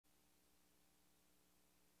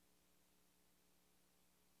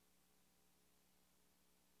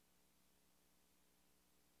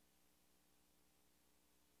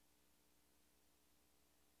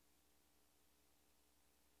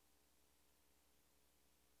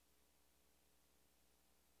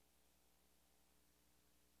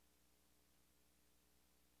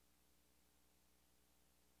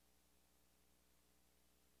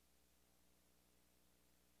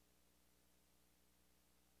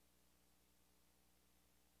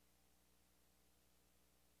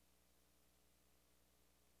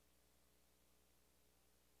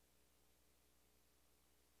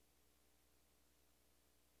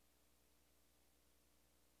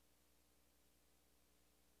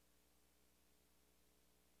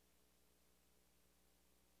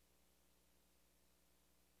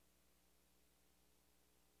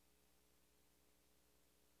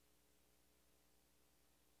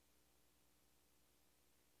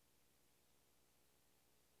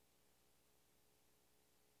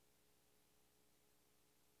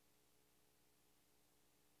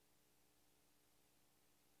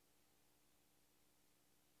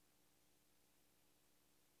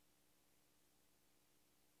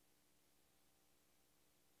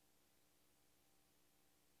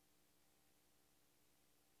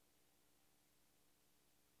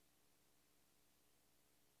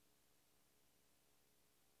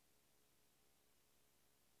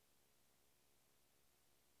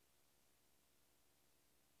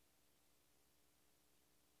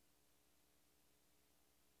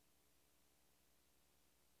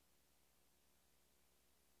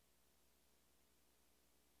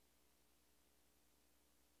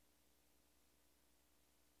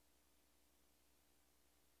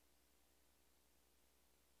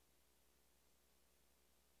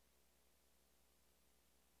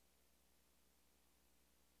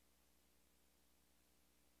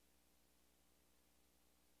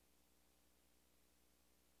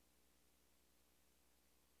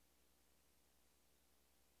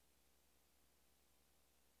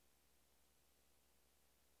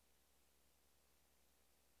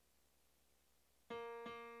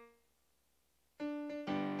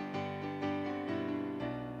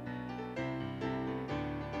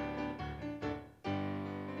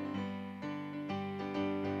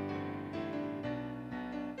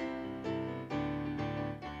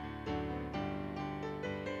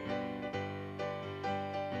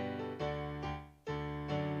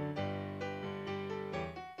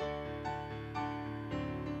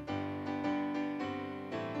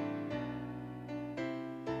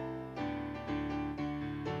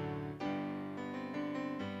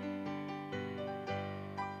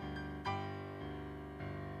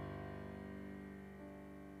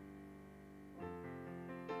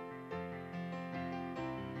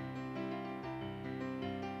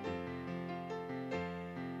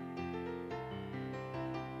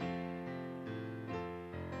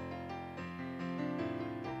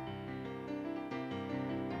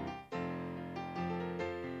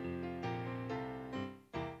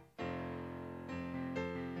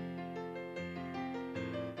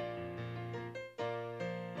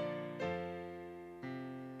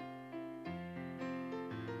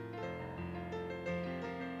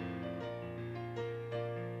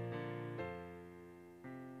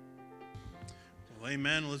Well,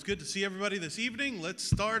 amen. Well, it's good to see everybody this evening. Let's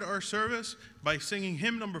start our service by singing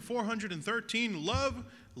hymn number 413, Love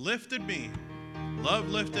Lifted Me. Love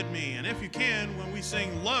Lifted Me. And if you can, when we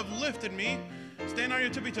sing Love Lifted Me, stand on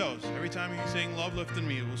your tippy toes. Every time you sing Love Lifted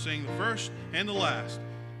Me, we'll sing the first and the last.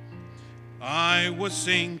 I was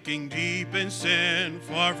sinking deep in sin,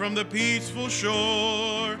 far from the peaceful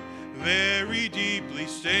shore, very deeply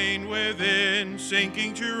stained within,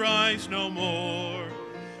 sinking to rise no more.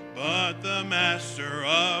 But the master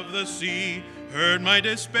of the sea heard my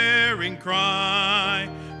despairing cry.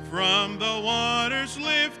 From the waters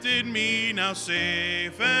lifted me, now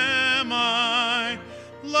safe am I.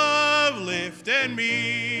 Love lifted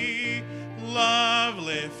me, love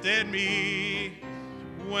lifted me.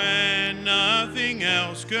 When nothing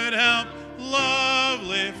else could help, love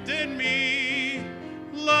lifted me,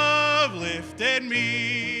 love lifted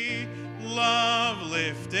me, love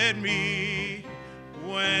lifted me.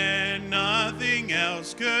 When nothing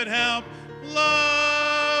else could help,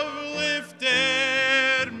 love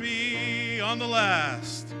lifted me. On the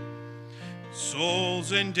last.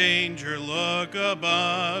 Souls in danger, look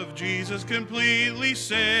above. Jesus completely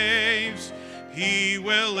saves. He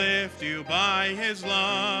will lift you by his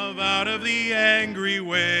love out of the angry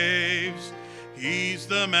waves. He's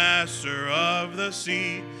the master of the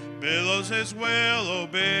sea, billows his will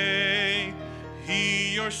obey.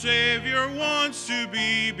 He, your Savior, wants to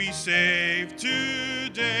be saved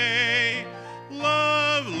today.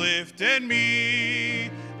 Love lifted me,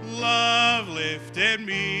 love lifted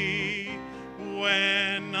me.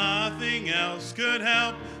 When nothing else could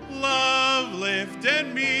help, love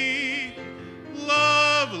lifted me,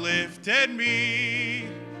 love lifted me,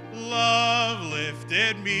 love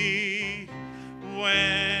lifted me.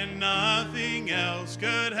 When nothing else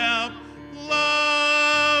could help,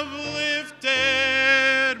 love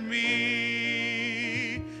lifted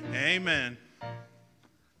me. Amen.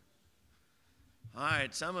 All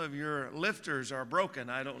right, some of your lifters are broken.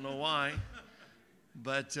 I don't know why.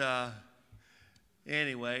 But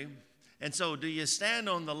anyway. And so do you stand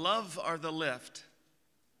on the love or the lift?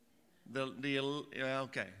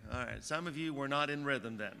 Okay. All right. Some of you were not in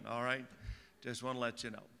rhythm then. All right. Just want to let you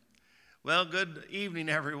know. Well, good evening,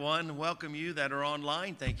 everyone. Welcome you that are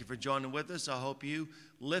online. Thank you for joining with us. I hope you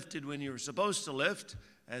lifted when you were supposed to lift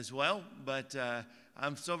as well. But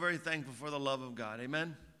I'm so very thankful for the love of God.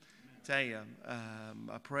 Amen? Tell you,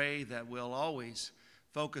 I pray that we'll always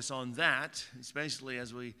focus on that, especially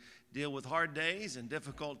as we deal with hard days and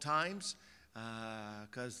difficult times,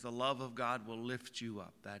 because the love of God will lift you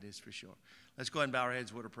up. That is for sure. Let's go ahead and bow our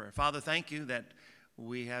heads with a prayer. Father, thank you that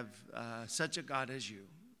we have such a God as you,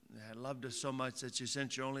 that loved us so much that you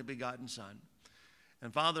sent your only begotten Son.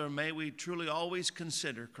 And Father, may we truly always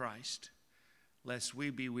consider Christ, lest we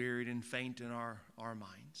be wearied and faint in our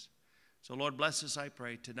minds. So Lord, bless us, I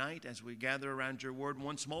pray, tonight as we gather around your word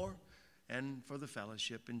once more and for the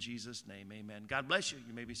fellowship. In Jesus' name, amen. God bless you.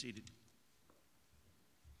 You may be seated.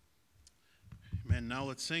 Amen. Now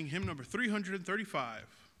let's sing hymn number 335.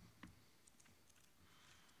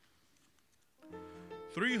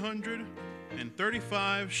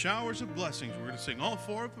 335, Showers of Blessings. We're going to sing all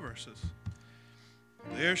four of the verses.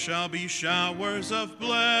 There shall be showers of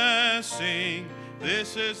blessing.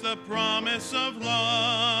 This is the promise of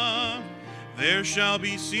love. There shall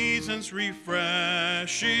be seasons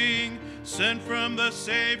refreshing, sent from the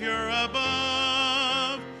Savior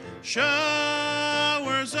above.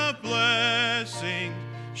 Showers of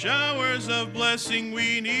blessing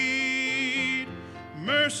we need.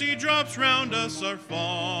 Mercy drops round us are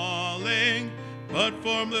falling, but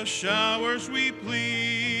from the showers we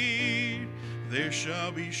plead. There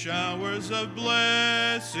shall be showers of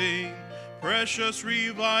blessing, precious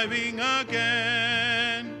reviving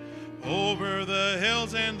again. Over the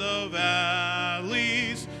hills and the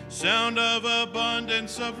valleys, sound of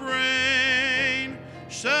abundance of rain.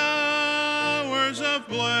 Showers of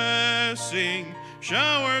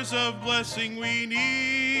blessing we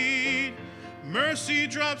need. Mercy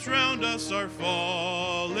drops round us are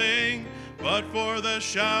falling, but for the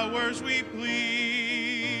showers we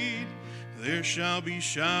plead. There shall be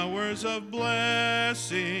showers of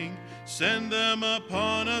blessing, send them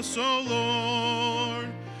upon us, O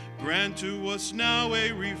Lord. Grant to us now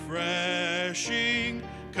a refreshing,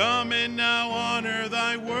 come and now honor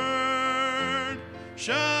thy word.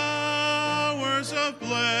 Showers of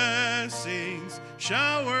blessings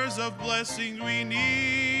we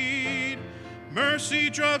need.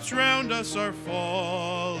 Mercy drops round us are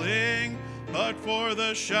falling, but for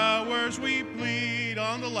the showers we plead.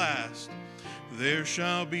 On the last. There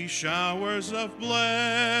shall be showers of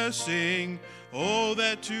blessing, oh,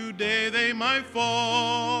 that today they might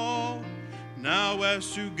fall. Now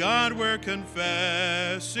as to God we're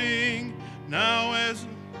confessing, now as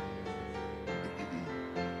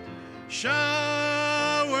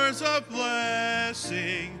showers of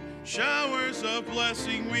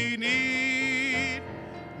blessing we need.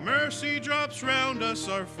 Mercy drops round us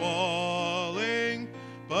are falling,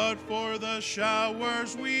 but for the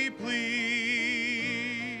showers we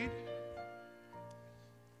plead.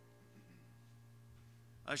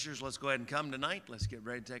 Ushers, let's go ahead and come tonight. Let's get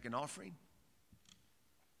ready to take an offering.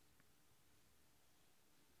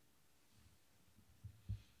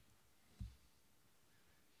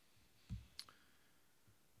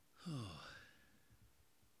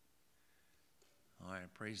 All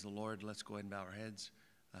right, praise the Lord. Let's go ahead and bow our heads.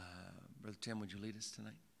 Brother Tim, would you lead us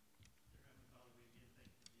tonight?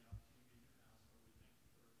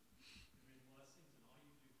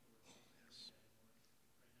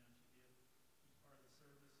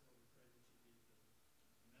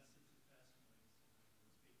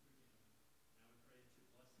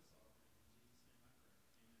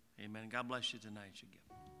 Amen. God bless you tonight, you give.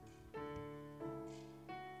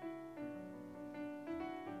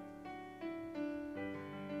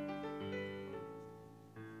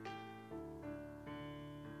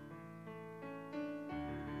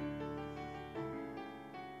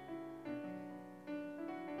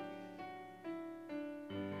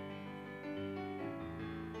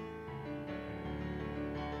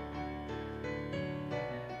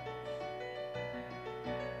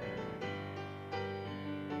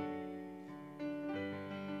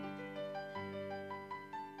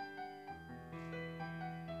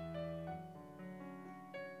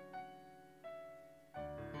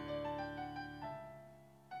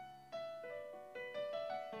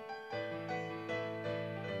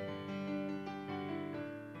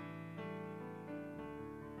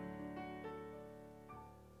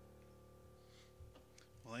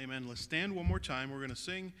 Amen. Let's stand one more time. We're going to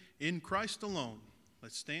sing In Christ Alone.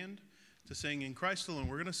 Let's stand to sing In Christ Alone.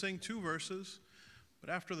 We're going to sing 2 verses, but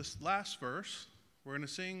after this last verse, we're going to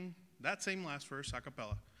sing that same last verse a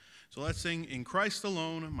cappella. So let's sing In Christ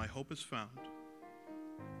Alone, My Hope Is Found.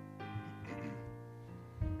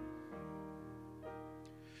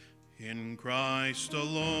 In Christ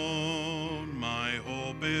alone, my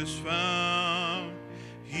hope is found.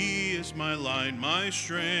 He is my light, my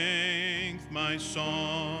strength, my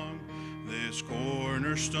song, this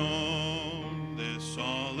cornerstone, this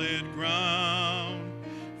solid ground,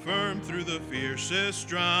 firm through the fiercest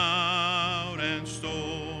drought and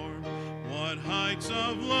storm. What heights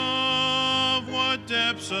of love, what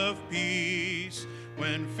depths of peace,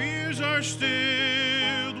 when fears are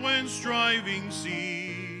stilled, when striving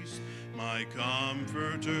cease. My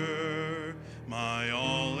comforter, my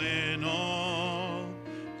all in all,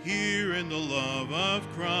 here in the love of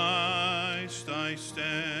Christ I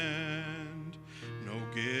stand. No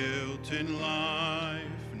guilt in life,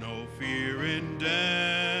 no fear in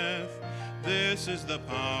death. This is the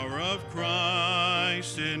power of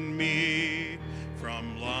Christ in me.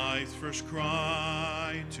 From life's first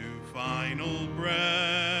cry to final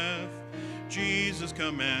breath, Jesus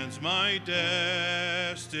commands my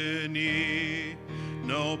destiny.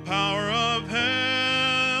 No power of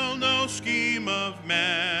hell, no scheme of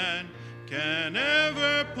man can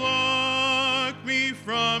ever pluck me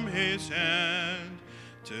from his hand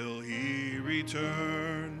till he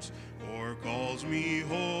returns or calls me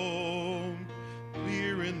home.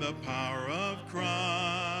 Here in the power of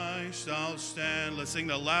Christ I'll stand. Let's sing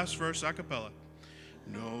the last verse a cappella.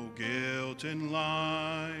 No guilt in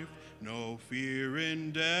life, no fear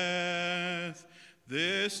in death.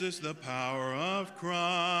 This is the power of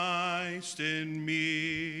Christ in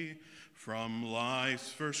me. From life's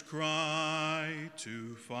first cry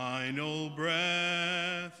to final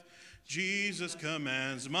breath, Jesus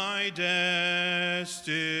commands my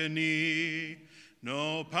destiny.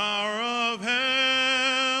 No power of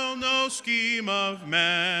hell, no scheme of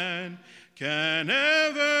man can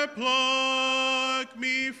ever pluck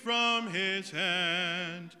me from his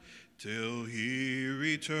hand till he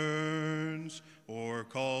returns or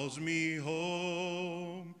calls me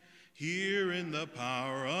home. Here in the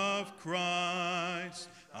power of Christ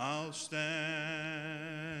I'll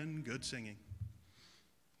stand. Good singing.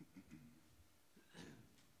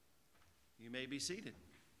 You may be seated.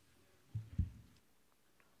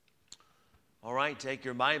 All right, take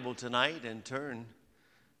your Bible tonight and turn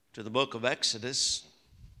to the book of Exodus.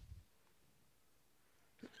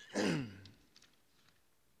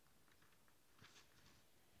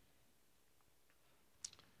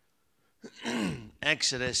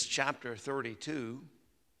 Exodus chapter 32.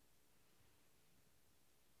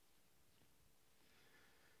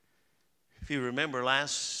 If If you remember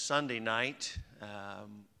last Sunday night,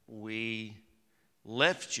 we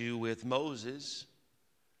left you with Moses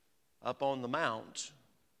up on the mount,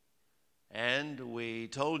 and we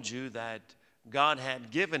told you that God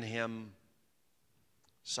had given him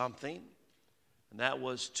something, and that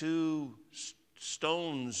was two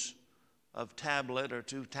stones of tablet, or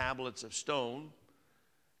two tablets of stone.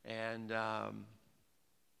 And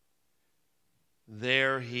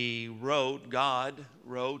there he wrote, God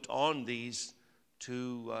wrote on these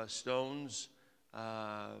two stones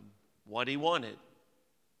what he wanted.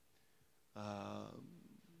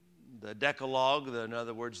 The Decalogue, in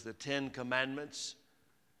other words, the 10 Commandments,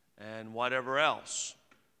 and whatever else.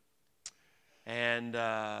 And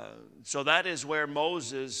so that is where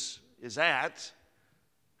Moses is at,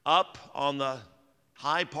 up on the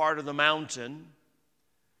high part of the mountain.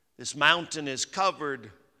 This mountain is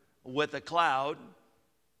covered with a cloud,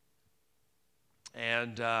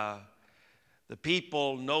 and the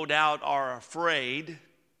people no doubt are afraid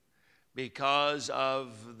because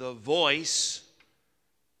of the voice,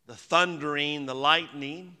 the thundering, the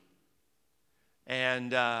lightning.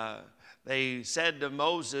 And they said to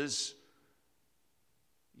Moses,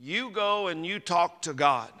 you go and you talk to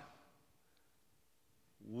God.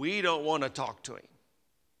 We don't want to talk to him,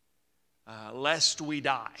 lest we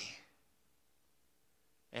die.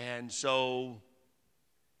 And so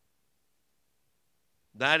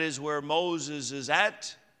that is where Moses is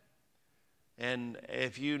at. And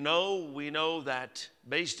if you know, we know that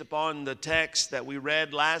based upon the text that we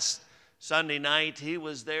read last Sunday night, he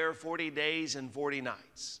was there 40 days and 40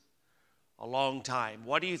 nights. A long time.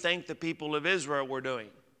 What do you think the people of Israel were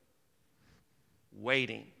doing?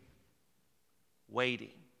 Waiting.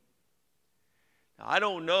 Waiting. Now, I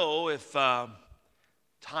don't know if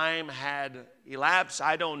time had elapsed.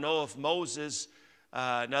 I don't know if Moses,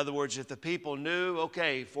 in other words, if the people knew,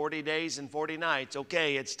 okay, 40 days and 40 nights,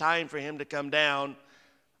 okay, it's time for him to come down.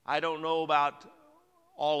 I don't know about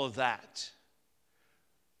all of that.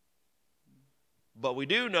 But we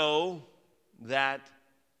do know that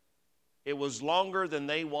it was longer than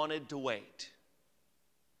they wanted to wait.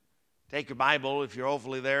 Take your Bible, if you're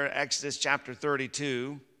hopefully there, Exodus chapter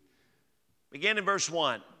 32. Begin in verse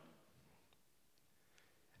 1.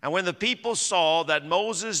 And when the people saw that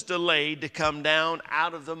Moses delayed to come down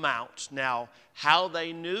out of the mount. Now, how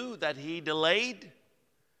they knew that he delayed,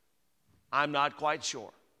 I'm not quite sure.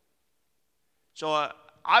 So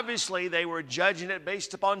obviously they were judging it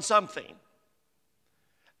based upon something.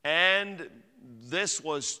 And this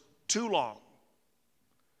was too long.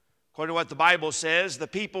 According to what the Bible says, the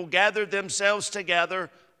people gathered themselves together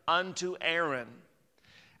unto Aaron.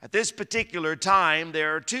 At this particular time,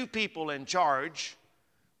 there are two people in charge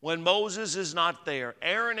when Moses is not there.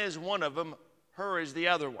 Aaron is one of them, Hur is the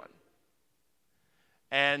other one.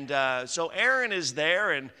 And so Aaron is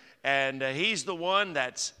there, and he's the one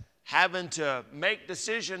that's having to make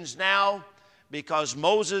decisions now because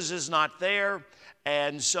Moses is not there.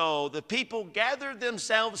 And so the people gathered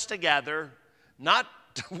themselves together, not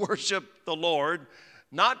to worship the Lord,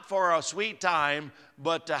 not for a sweet time,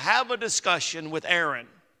 but to have a discussion with Aaron.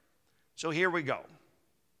 So here we go.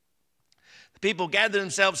 The people gathered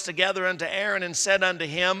themselves together unto Aaron and said unto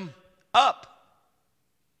him, up,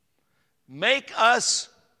 make us,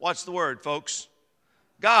 what's the word, folks?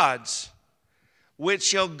 Gods, which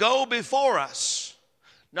shall go before us.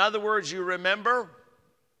 In other words, you remember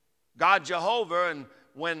God Jehovah, and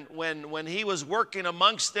when he was working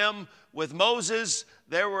amongst them with Moses,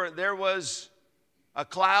 there was a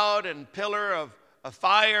cloud and pillar of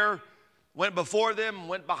fire, went before them,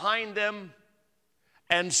 went behind them.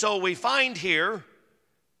 And so we find here,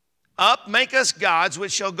 up, make us gods,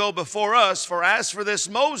 which shall go before us. For as for this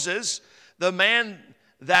Moses, the man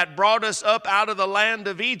that brought us up out of the land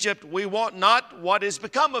of Egypt, we want not what is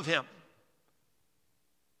become of him.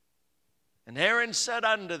 And Aaron said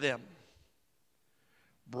unto them,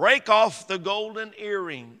 break off the golden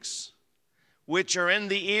earrings, which are in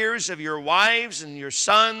the ears of your wives and your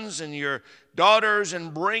sons and your daughters,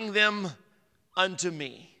 and bring them unto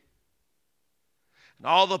me. And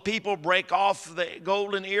all the people brake off the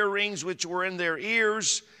golden earrings which were in their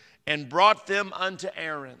ears, and brought them unto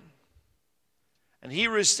Aaron. And he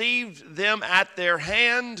received them at their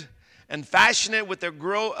hand, and fashioned it with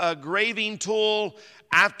a graving tool,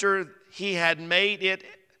 after he had made it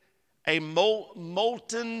a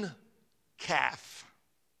molten calf.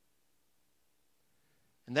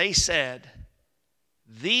 And they said,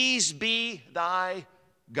 these be thy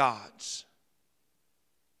gods,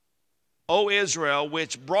 O Israel,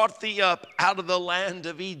 which brought thee up out of the land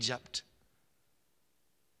of Egypt.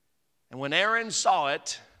 And when Aaron saw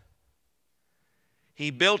it, he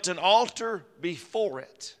built an altar before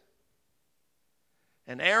it.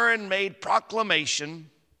 And Aaron made proclamation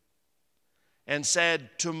and said,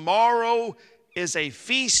 tomorrow is a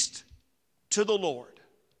feast to the Lord.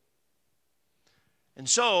 And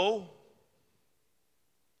so,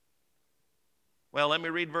 well, let me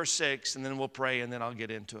read verse 6 and then we'll pray and then I'll get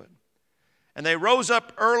into it. And they rose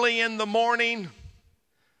up early in the morning,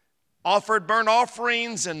 offered burnt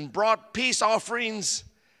offerings and brought peace offerings,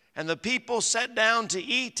 and the people sat down to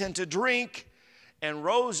eat and to drink and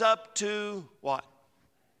rose up to what?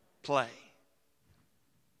 Play.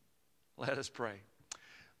 Let us pray.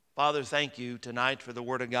 Father, thank you tonight for the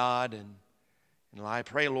Word of God. And I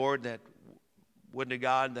pray, Lord, that would to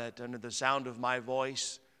God that under the sound of my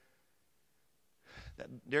voice, that,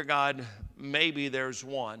 dear God, maybe there's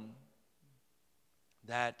one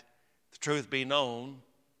that, the truth be known,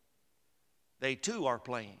 they too are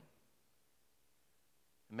playing.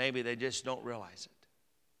 Maybe they just don't realize it.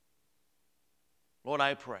 Lord,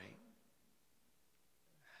 I pray,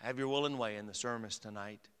 have your will and way in the service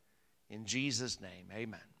tonight. In Jesus' name,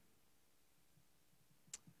 amen.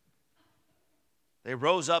 They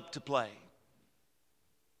rose up to play.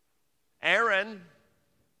 Aaron,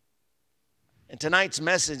 and tonight's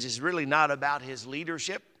message is really not about his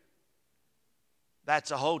leadership.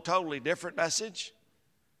 That's a whole totally different message.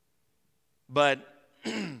 But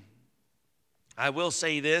I will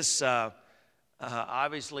say this,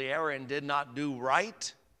 obviously Aaron did not do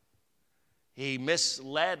right. He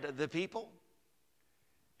misled the people.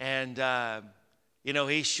 And,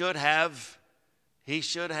 he should have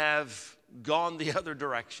gone the other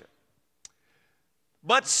direction.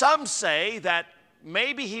 But some say that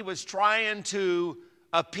maybe he was trying to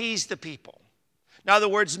appease the people. In other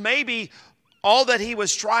words, maybe all that he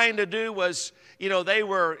was trying to do was, they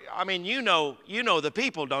were, you know the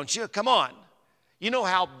people, don't you? Come on. You know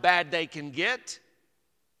how bad they can get.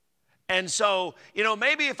 And so,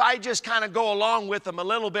 maybe if I just kind of go along with them a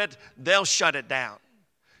little bit, they'll shut it down.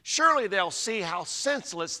 Surely they'll see how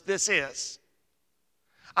senseless this is.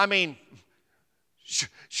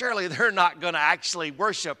 Surely they're not going to actually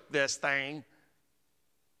worship this thing.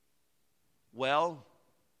 Well,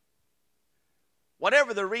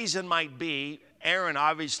 whatever the reason might be, Aaron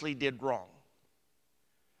obviously did wrong.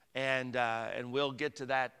 And we'll get to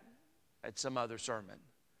that at some other sermon.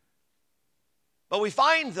 But we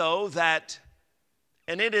find, though, that,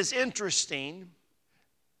 and it is interesting,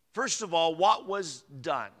 first of all, what was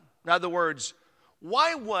done. In other words,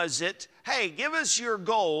 why was it, hey, give us your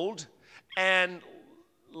gold and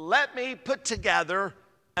let me put together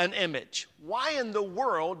an image? Why in the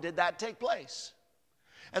world did that take place?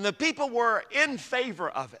 And the people were in favor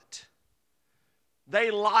of it.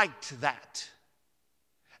 They liked that.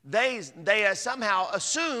 They somehow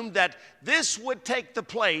assumed that this would take the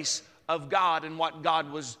place of God and what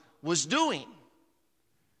God was doing.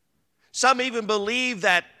 Some even believe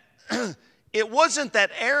that it wasn't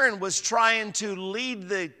that Aaron was trying to lead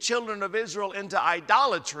the children of Israel into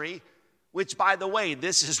idolatry, which, by the way,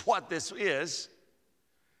 this is what this is,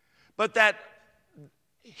 but that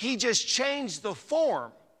he just changed the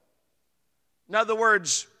form. In other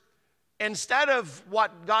words, instead of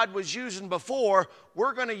what God was using before,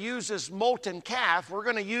 we're going to use this molten calf. We're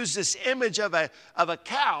going to use this image of a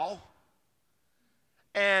cow.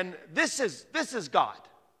 And this is God.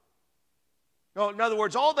 No, in other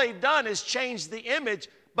words, all they've done is change the image,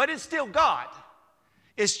 but it's still God.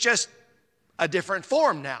 It's just a different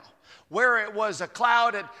form now. Where it was a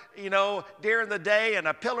cloud during the day and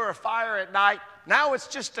a pillar of fire at night, now it's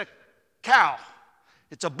just a cow.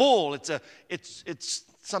 It's a bull. It's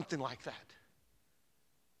something like that.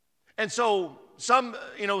 And so some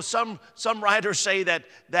writers say that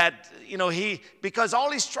because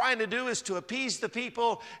all he's trying to do is to appease the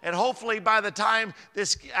people, and hopefully by the time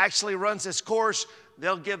this actually runs its course,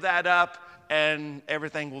 they'll give that up and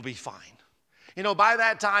everything will be fine. By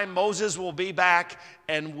that time, Moses will be back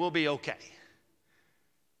and we'll be okay.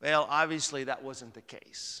 Well, obviously that wasn't the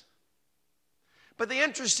case. But the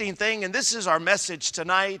interesting thing, and this is our message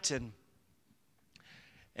tonight,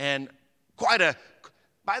 and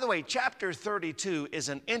by the way, chapter 32 is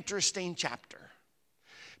an interesting chapter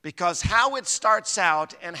because how it starts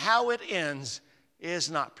out and how it ends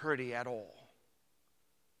is not pretty at all.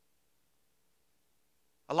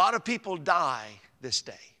 A lot of people die this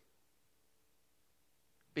day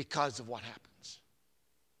because of what happens.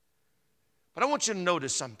 But I want you to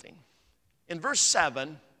notice something. In verse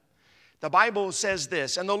 7, the Bible says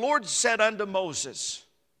this, and the Lord said unto Moses,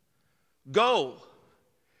 go,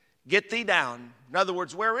 get thee down. In other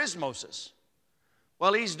words, where is Moses?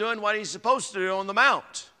 Well, he's doing what he's supposed to do on the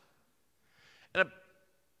mount.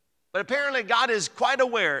 But apparently God is quite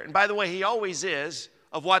aware, and by the way, He always is,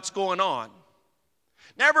 of what's going on.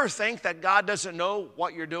 Never think that God doesn't know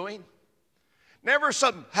what you're doing. Never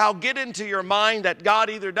somehow get into your mind that God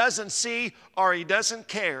either doesn't see or He doesn't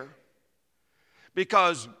care.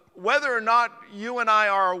 Because whether or not you and I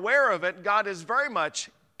are aware of it, God is very much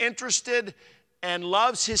interested and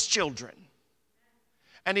loves His children.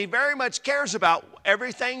 And He very much cares about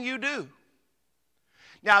everything you do.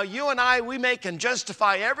 Now, you and I, we can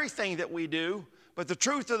justify everything that we do, but the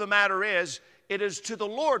truth of the matter is, it is to the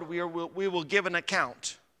Lord we will give an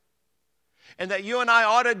account. And that you and I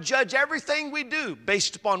ought to judge everything we do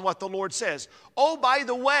based upon what the Lord says. Oh, by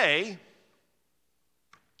the way,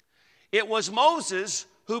 it was Moses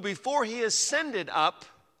who, before he ascended up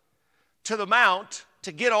to the mount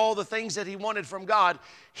to get all the things that he wanted from God,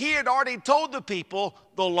 he had already told the people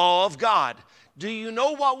the law of God. Do you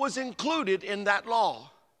know what was included in that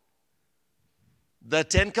law? The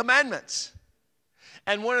 10 Commandments.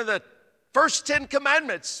 And one of the first 10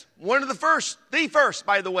 Commandments, the first,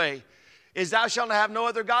 by the way, is thou shalt have no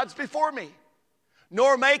other gods before me,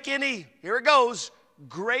 nor make any, here it goes,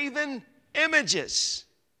 graven images.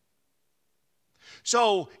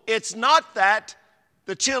 So it's not that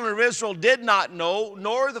the children of Israel did not know,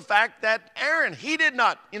 nor the fact that Aaron, he did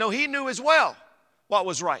not, he knew as well what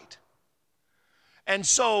was right. And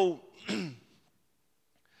so,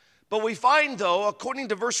 but we find though, according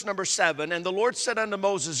to verse number 7, and the Lord said unto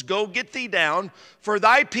Moses, go get thee down, for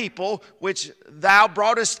thy people, which thou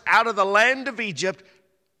broughtest out of the land of Egypt,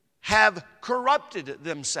 have corrupted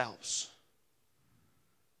themselves.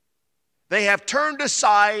 They have turned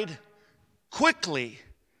aside quickly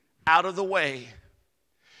out of the way,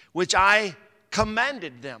 which I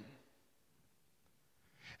commanded them.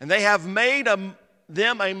 And they have made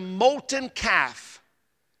them a molten calf,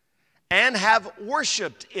 and have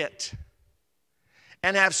worshipped it,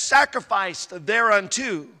 and have sacrificed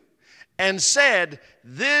thereunto, and said,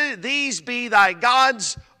 these be thy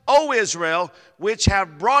gods, O Israel, which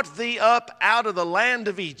have brought thee up out of the land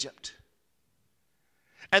of Egypt.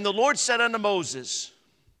 And the Lord said unto Moses,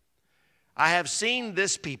 I have seen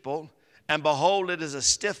this people, and behold, it is a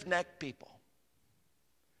stiff-necked people.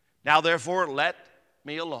 Now therefore let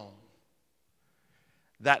me alone,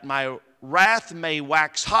 that my wrath may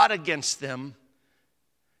wax hot against them,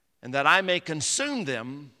 and that I may consume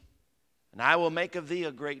them, and I will make of thee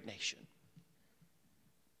a great nation.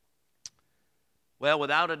 Well,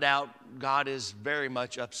 without a doubt, God is very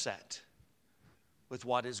much upset with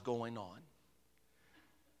what is going on.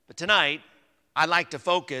 But tonight, I'd like to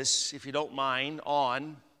focus, if you don't mind,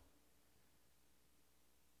 on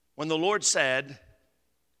when the Lord said,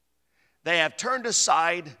 they have turned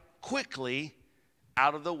aside quickly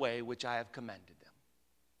out of the way which I have commanded them.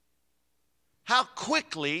 How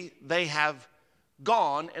quickly they have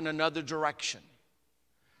gone in another direction.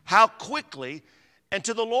 How quickly, and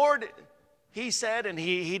to the Lord, He said, and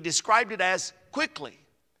he described it as quickly.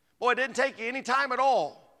 Boy, it didn't take you any time at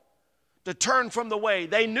all to turn from the way.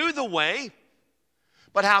 They knew the way,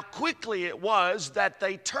 but how quickly it was that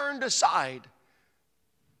they turned aside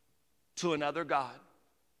to another God.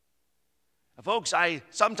 Now, folks, I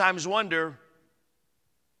sometimes wonder,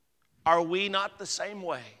 are we not the same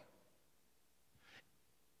way?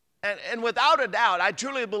 And without a doubt, I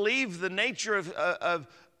truly believe the nature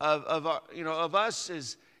of us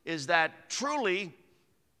is that truly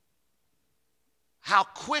how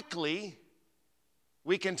quickly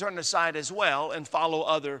we can turn aside as well and follow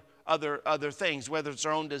other things, whether it's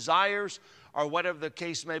our own desires or whatever the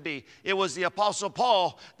case may be. It was the Apostle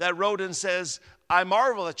Paul that wrote and says, I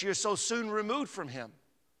marvel that you're so soon removed from Him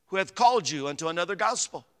who hath called you unto another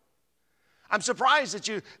gospel. I'm surprised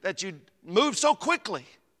that you moved so quickly.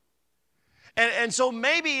 And so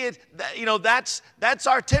maybe that's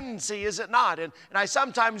our tendency, is it not? And I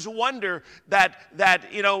sometimes wonder that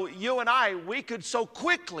you and I, we could so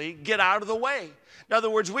quickly get out of the way. In other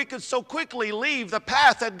words, we could so quickly leave the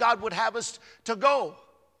path that God would have us to go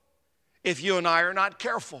if you and I are not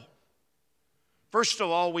careful. First of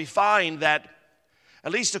all, we find that,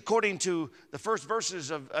 at least according to the first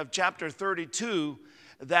verses of chapter 32,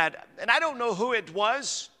 that, and I don't know who it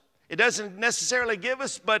was, it doesn't necessarily give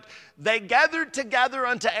us, but they gathered together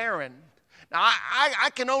unto Aaron. Now, I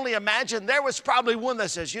can only imagine there was probably one that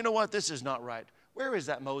says, you know what, this is not right. Where is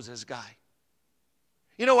that Moses guy?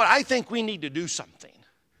 You know what, I think we need to do something.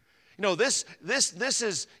 This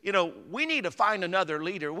is, we need to find another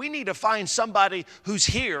leader. We need to find somebody who's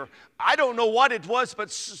here. I don't know what it was, but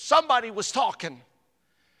somebody was talking.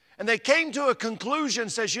 And they came to a conclusion,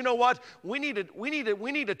 says, you know what, we need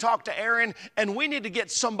to talk to Aaron, and we need to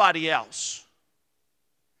get somebody else.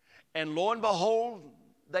 And lo and behold,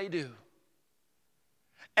 They do.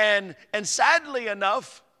 And sadly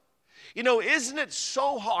enough, isn't it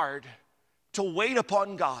so hard to wait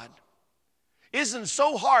upon God? Isn't it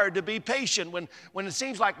so hard to be patient when it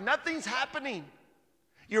seems like nothing's happening?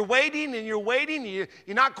 You're waiting and you're waiting. You're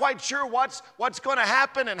not quite sure what's going to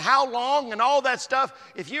happen and how long and all that stuff.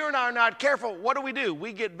 If you and I are not careful, what do?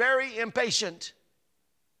 We get very impatient.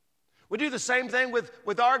 We do the same thing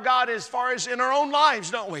with our God as far as in our own lives,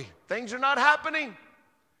 don't we? Things are not happening.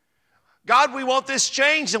 God, we want this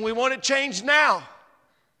changed and we want it changed now.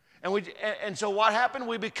 And so what happened?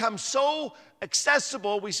 We become so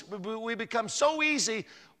accessible. We become so easy.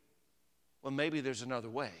 Well, maybe there's another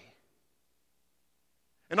way.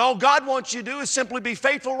 And all God wants you to do is simply be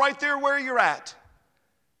faithful right there where you're at.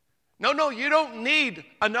 No, you don't need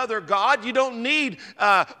another God. You don't need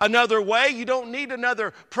another way. You don't need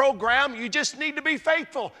another program. You just need to be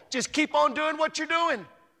faithful. Just keep on doing what you're doing.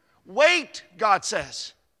 Wait, God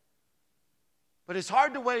says. But it's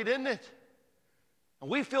hard to wait, isn't it? And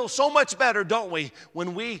we feel so much better, don't we,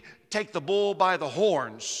 when we take the bull by the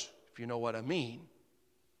horns, if you know what I mean,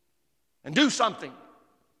 and do something.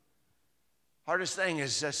 Hardest thing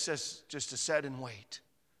is just to sit and wait.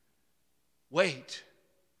 Wait.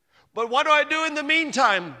 But what do I do in the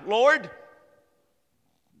meantime, Lord?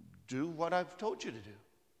 Do what I've told you to do.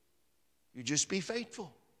 You just be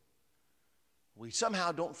faithful. We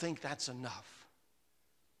somehow don't think that's enough.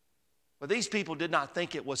 But these people did not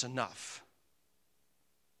think it was enough.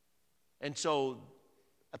 And so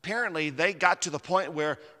apparently they got to the point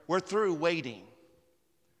where we're through waiting.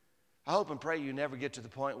 I hope and pray you never get to the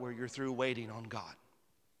point where you're through waiting on God.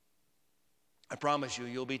 I promise you,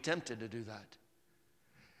 you'll be tempted to do that.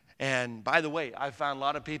 And by the way, I've found a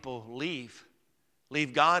lot of people leave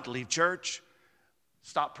God, leave church,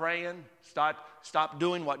 stop praying, stop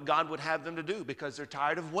doing what God would have them to do because they're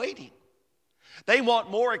tired of waiting. They want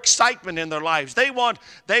more excitement in their lives. They want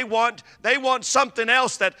something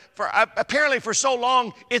else that apparently for so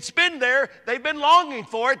long it's been there, they've been longing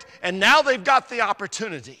for it, and now they've got the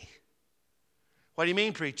opportunity. What do you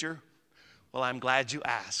mean, preacher? Well, I'm glad you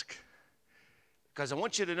asked, because I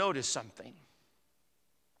want you to notice something.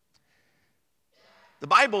 The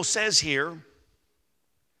Bible says here,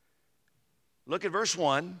 look at verse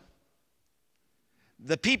 1.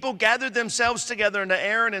 The people gathered themselves together unto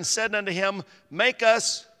Aaron and said unto him, make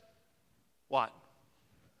us what?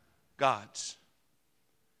 Gods.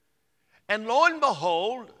 And lo and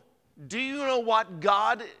behold, do you know what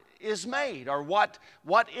God is made, or what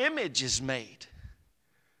image is made?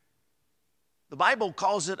 The Bible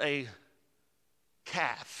calls it a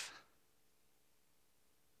calf.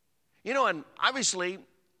 And obviously,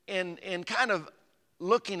 in kind of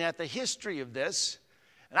looking at the history of this,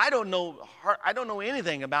 and I don't know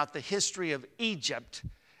anything about the history of Egypt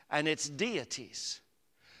and its deities.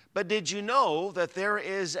 But did you know that there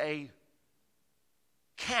is a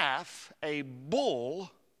calf, a bull,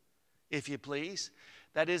 if you please,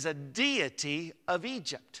 that is a deity of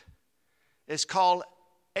Egypt? It's called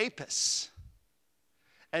Apis.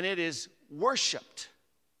 And it is worshiped.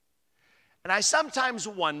 And I sometimes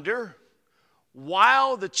wonder,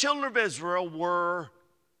 while the children of Israel were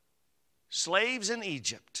slaves in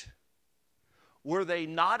Egypt, were they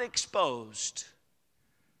not exposed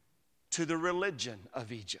to the religion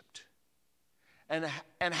of Egypt? And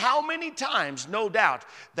how many times, no doubt,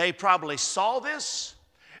 they probably saw this,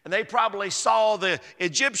 and they probably saw the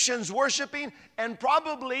Egyptians worshiping, and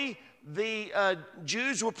probably the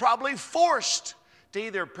Jews were probably forced to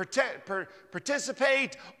either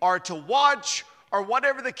participate or to watch or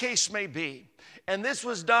whatever the case may be. And this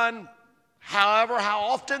was done however, how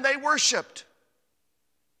often they worshiped.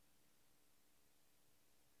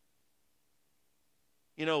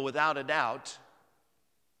 Without a doubt,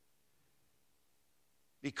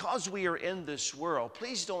 because we are in this world,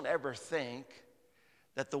 please don't ever think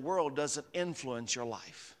that the world doesn't influence your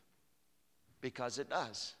life, because it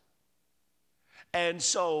does. And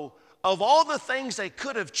so, of all the things they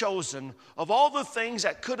could have chosen, of all the things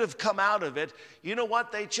that could have come out of it, you know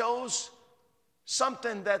what they chose?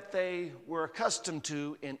 Something that they were accustomed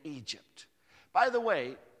to in Egypt. By the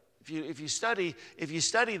way, if you study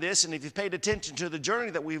this, and if you've paid attention to the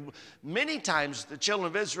journey that many times the children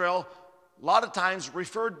of Israel, a lot of times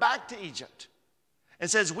referred back to Egypt and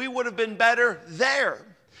says we would have been better there.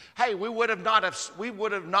 Hey, we would not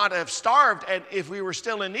have starved, and if we were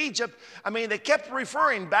still in Egypt. I mean, they kept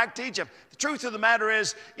referring back to Egypt. The truth of the matter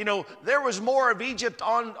is, there was more of Egypt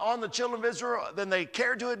on the children of Israel than they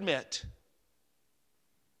cared to admit.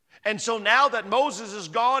 And so now that Moses is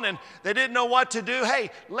gone and they didn't know what to do,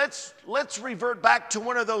 hey, let's revert back to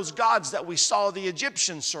one of those gods that we saw the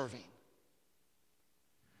Egyptians serving.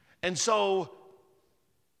 And so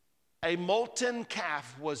a molten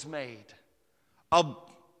calf was made, a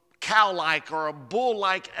cow-like or a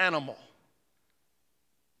bull-like animal.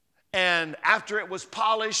 And after it was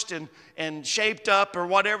polished and shaped up or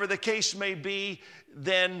whatever the case may be,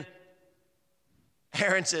 then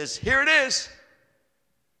Aaron says, here it is.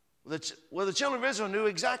 Well, the children of Israel knew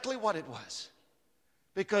exactly what it was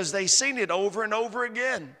because they seen it over and over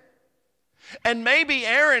again. And maybe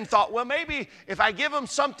Aaron thought, well, maybe if I give them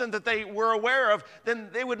something that they were aware of, then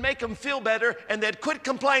they would make them feel better and they'd quit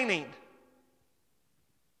complaining.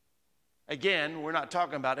 Again, we're not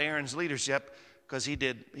talking about Aaron's leadership because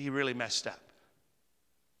he really messed up.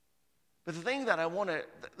 But the thing that I want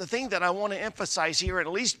to emphasize here, at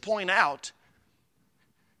least point out,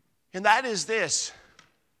 and that is this: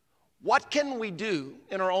 what can we do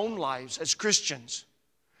in our own lives as Christians?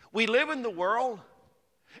 We live in the world,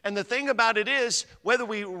 and the thing about it is, whether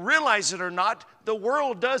we realize it or not, the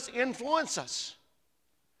world does influence us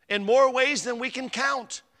in more ways than we can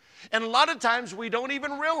count. And a lot of times we don't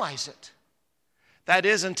even realize it. That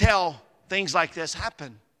is until things like this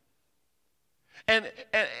happen. And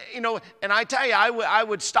I tell you, I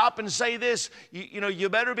would stop and say this, you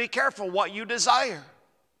better be careful what you desire,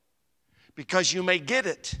 because you may get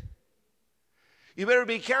it. You better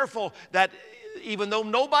be careful that even though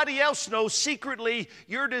nobody else knows, secretly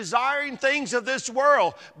you're desiring things of this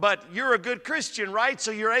world, but you're a good Christian, right?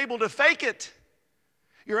 So you're able to fake it.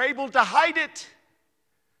 You're able to hide it.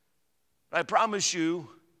 I promise you,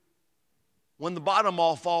 when the bottom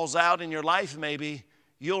all falls out in your life, maybe,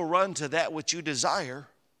 you'll run to that which you desire.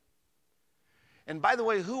 And by the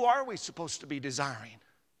way, who are we supposed to be desiring?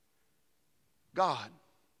 God.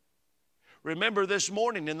 Remember this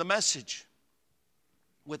morning in the message,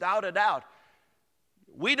 without a doubt,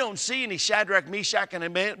 we don't see any Shadrach, Meshach, and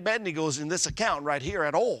Abednego in this account right here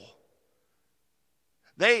at all.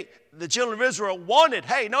 The children of Israel wanted,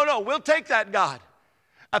 hey, no, we'll take that God.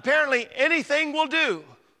 Apparently anything will do.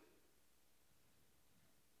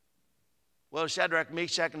 Well, Shadrach,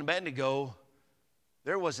 Meshach, and Abednego,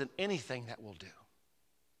 there wasn't anything that will do.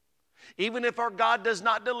 Even if our God does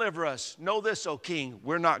not deliver us, know this, O king,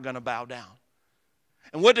 we're not going to bow down.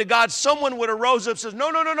 And what did God? Someone would have rose up and says,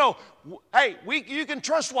 no. Hey, you can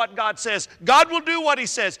trust what God says. God will do what he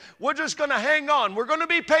says. We're just going to hang on. We're going to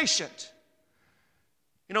be patient.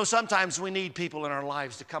 Sometimes we need people in our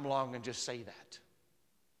lives to come along and just say that.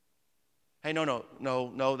 Hey,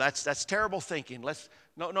 no, that's terrible thinking. Let's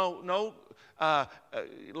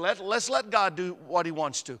let God do what he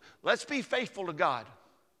wants to. Let's be faithful to God.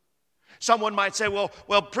 Someone might say, well,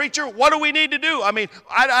 preacher, what do we need to do? I mean,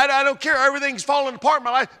 I don't care. Everything's falling apart in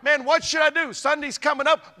my life. Man, what should I do? Sunday's coming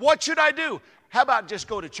up. What should I do? How about just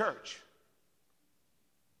go to church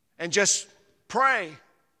and just pray?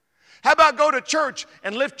 How about go to church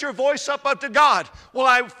and lift your voice up to God? Well,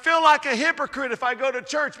 I feel like a hypocrite if I go to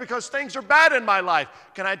church because things are bad in my life.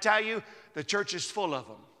 Can I tell you, the church is full of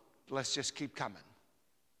them. Let's just keep coming.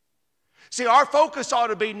 See, our focus ought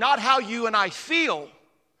to be not how you and I feel,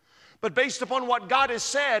 but based upon what God has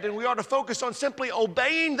said, and we ought to focus on simply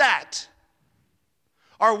obeying that.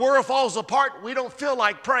 Our world falls apart. We don't feel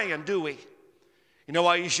like praying, do we? You know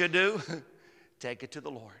what you should do? Take it to the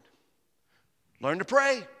Lord. Learn to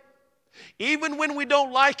pray. Even when we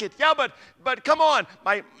don't like it. Yeah, but come on.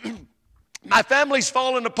 My family's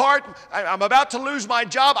falling apart. I'm about to lose my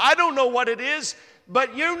job. I don't know what it is,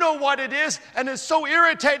 but you know what it is. And it's so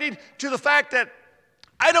irritating to the fact that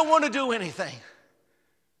I don't want to do anything.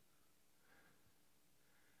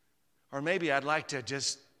 Or maybe I'd like to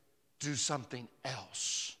just do something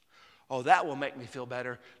else. Oh, that will make me feel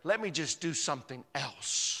better. Let me just do something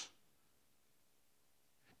else.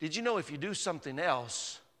 Did you know if you do something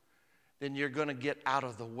else, then you're going to get out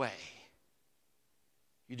of the way?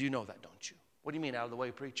 You do know that, don't you? What do you mean out of the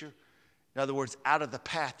way, preacher? In other words, out of the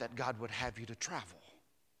path that God would have you to travel.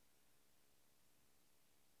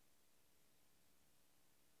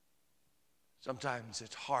 Sometimes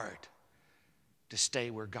it's hard to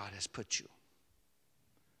stay where God has put you.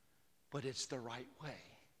 But it's the right way.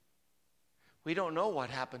 We don't know what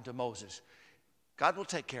happened to Moses. God will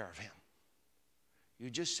take care of him. You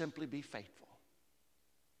just simply be faithful.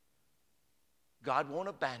 God won't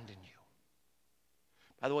abandon you.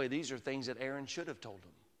 By the way, these are things that Aaron should have told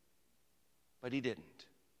him, but he didn't.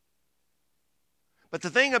 But the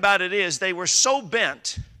thing about it is, they were so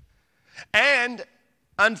bent, and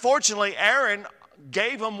unfortunately, Aaron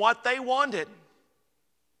gave them what they wanted.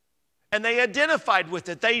 And they identified with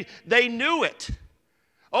it. They knew it.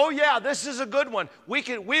 Oh yeah, this is a good one. We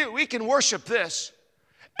can worship this.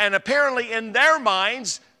 And apparently in their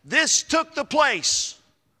minds, this took the place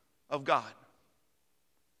of God.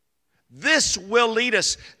 This will lead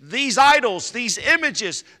us. These idols, these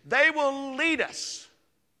images, they will lead us,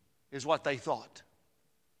 is what they thought.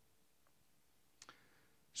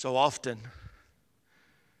 So often,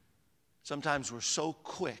 sometimes we're so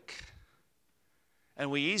quick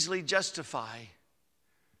and we easily justify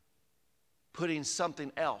putting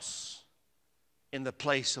something else in the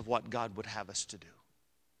place of what God would have us to do.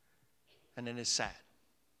 And it is sad.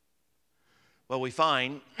 Well, we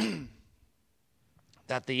find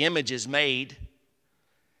that the image is made,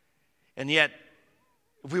 and yet,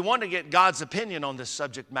 if we want to get God's opinion on this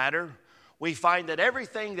subject matter, we find that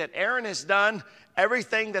everything that Aaron has done,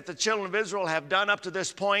 everything that the children of Israel have done up to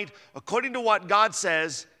this point, according to what God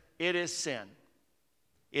says, it is sin.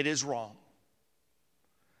 It is wrong.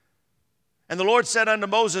 And the Lord said unto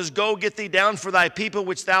Moses, Go, get thee down, for thy people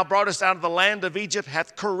which thou broughtest out of the land of Egypt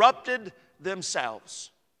hath corrupted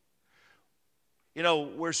themselves. You know,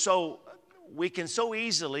 we can so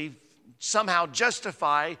easily somehow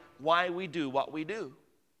justify why we do what we do.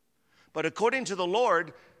 But according to the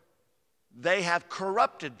Lord, they have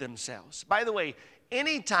corrupted themselves. By the way,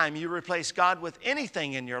 anytime you replace God with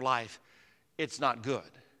anything in your life, it's not good.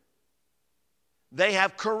 They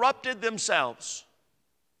have corrupted themselves.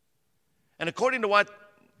 And according to what,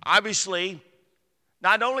 obviously,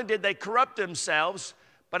 not only did they corrupt themselves,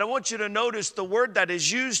 but I want you to notice the word that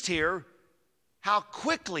is used here, how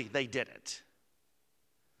quickly they did it.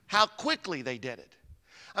 How quickly they did it.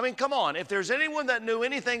 I mean, come on, if there's anyone that knew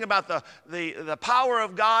anything about the power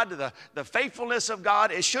of God, the faithfulness of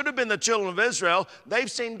God, it should have been the children of Israel. They've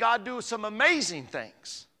seen God do some amazing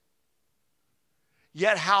things.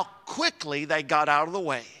 Yet how quickly they got out of the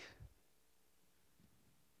way.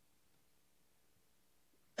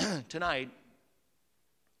 Tonight,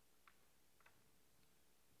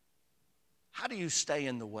 how do you stay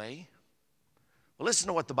in the way? Well, listen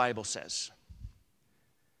to what the Bible says.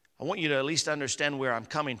 I want you to at least understand where I'm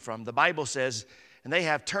coming from. The Bible says, and they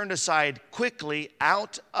have turned aside quickly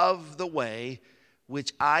out of the way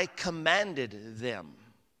which I commanded them.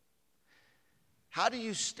 How do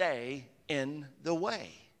you stay in the way?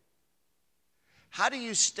 How do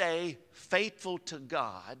you stay faithful to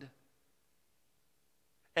God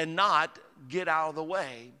and not get out of the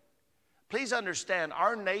way? Please understand,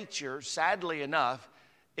 our nature, sadly enough,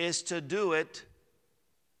 is to do it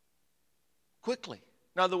quickly.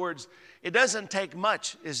 In other words, it doesn't take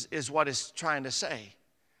much, is what it's trying to say,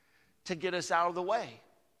 to get us out of the way.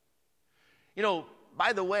 You know,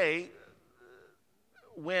 by the way,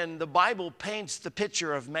 when the Bible paints the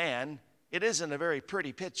picture of man, it isn't a very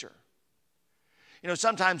pretty picture. You know,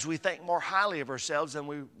 sometimes we think more highly of ourselves than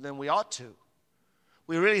we ought to.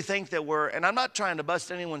 We really think that and I'm not trying to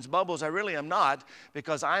bust anyone's bubbles, I really am not,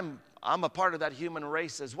 because I'm a part of that human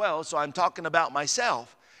race as well, so I'm talking about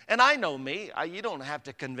myself. And I know me. You don't have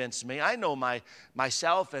to convince me. I know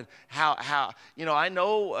myself and how you know, I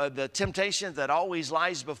know the temptation that always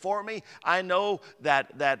lies before me. I know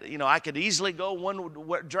that you know, I could easily go one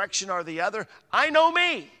direction or the other. I know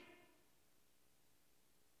me.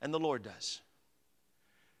 And the Lord does.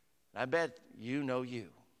 I bet you know you.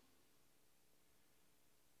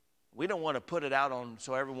 We don't want to put it out on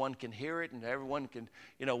so everyone can hear it and everyone can,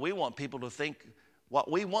 you know, we want people to think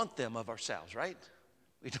what we want them of ourselves, right?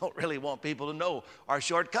 We don't really want people to know our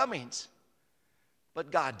shortcomings,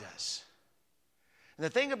 but God does. And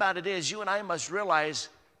the thing about it is, you and I must realize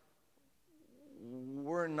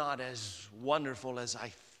we're not as wonderful as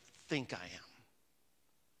I think I am.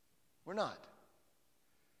 We're not.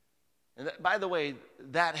 And by the way,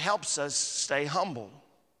 that helps us stay humble.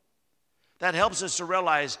 That helps us to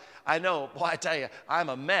realize, I know, boy, I tell you, I'm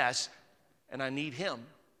a mess and I need Him.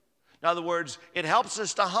 In other words, it helps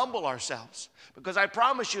us to humble ourselves. Because I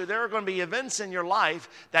promise you, there are going to be events in your life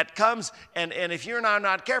that comes, and if you're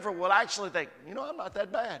not careful, we'll actually think, you know, I'm not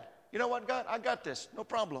that bad. You know what, God? I got this. No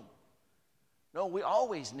problem. No, we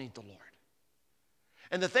always need the Lord.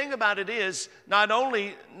 And the thing about it is, not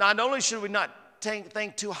only should we not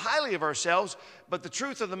think too highly of ourselves, but the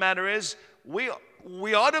truth of the matter is, we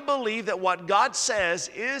ought to believe that what God says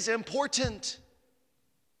is important.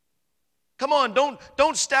 Come on,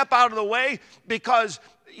 don't step out of the way because,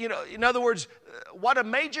 you know, in other words, what a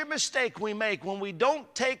major mistake we make when we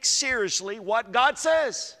don't take seriously what God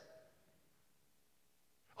says.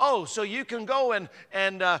 Oh, so you can go and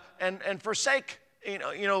forsake,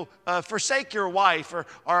 forsake your wife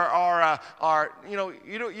or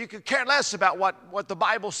you could care less about what the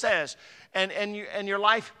Bible says, and your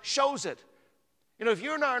life shows it. You know, if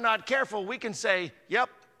you're not careful, we can say, yep,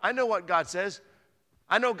 I know what God says.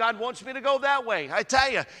 I know God wants me to go that way. I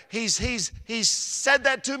tell you, He's said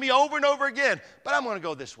that to me over and over again, but I'm going to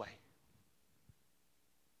go this way.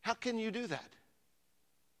 How can you do that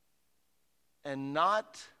and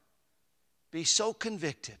not be so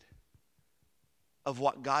convicted of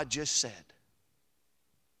what God just said?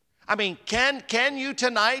 I mean, can you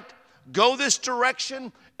tonight go this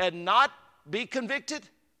direction and not be convicted?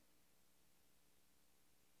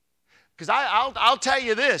 Because I'll tell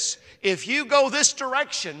you this, if you go this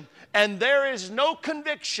direction and there is no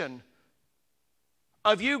conviction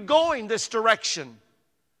of you going this direction,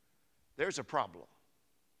 there's a problem.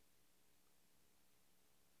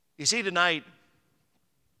 You see, tonight,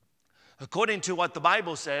 according to what the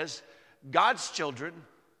Bible says, God's children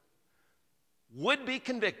would be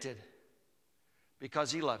convicted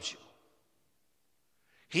because He loves you.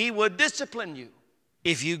 He would discipline you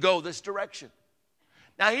if you go this direction.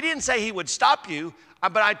 Now, He didn't say He would stop you,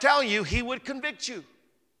 but I tell you, He would convict you.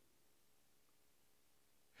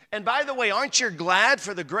 And by the way, aren't you glad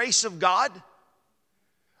for the grace of God?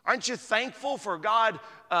 Aren't you thankful for God,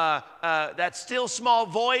 that still small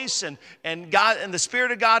voice and God and the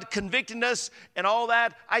Spirit of God convicting us and all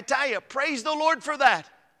that? I tell you, praise the Lord for that.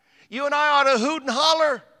 You and I ought to hoot and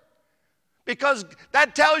holler because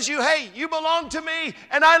that tells you, hey, you belong to me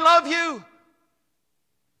and I love you.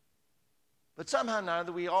 But somehow or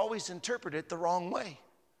another, we always interpret it the wrong way.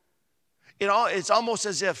 It's almost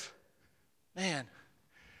as if, man,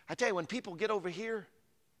 I tell you, when people get over here,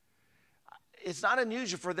 it's not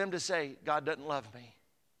unusual for them to say, God doesn't love me.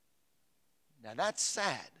 Now, that's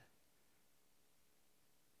sad.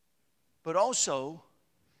 But also,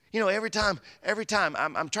 every time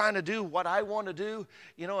I'm trying to do what I want to do,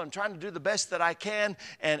 I'm trying to do the best that I can,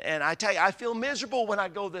 and I tell you, I feel miserable when I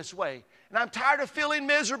go this way. And I'm tired of feeling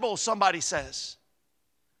miserable, somebody says.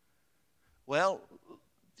 Well,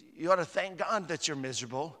 you ought to thank God that you're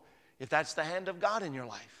miserable if that's the hand of God in your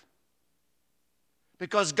life.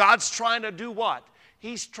 Because God's trying to do what?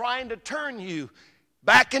 He's trying to turn you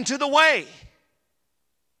back into the way.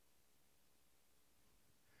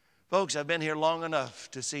 Folks, I've been here long enough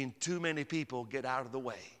to see too many people get out of the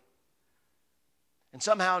way. And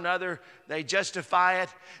somehow or another, they justify it.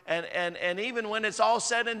 And even when it's all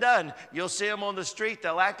said and done, you'll see them on the street.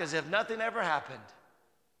 They'll act as if nothing ever happened.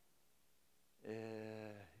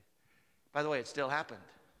 By the way, it still happened.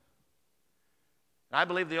 And I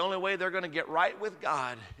believe the only way they're going to get right with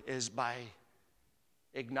God is by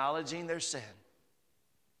acknowledging their sin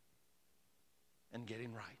and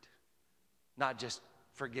getting right. Not just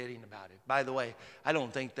forgetting about it. By the way, I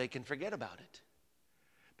don't think they can forget about it,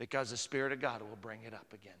 because the Spirit of God will bring it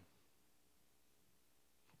up again.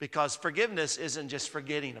 Because forgiveness isn't just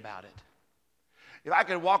forgetting about it. If I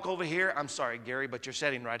could walk over here, I'm sorry, Gary, but you're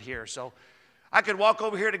sitting right here. So I could walk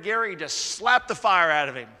over here to Gary and just slap the fire out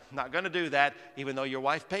of him. I'm not going to do that, even though your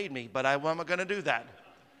wife paid me, but I'm not going to do that.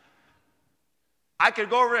 I could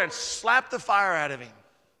go over there and slap the fire out of him.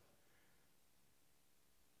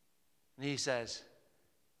 And he says,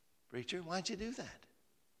 preacher, why'd you do that?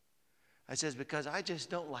 I says, because I just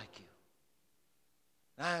don't like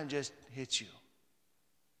you. I just hit you.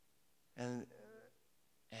 And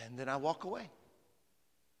then I walk away.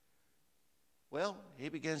 Well, he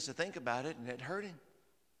begins to think about it, and it hurt him.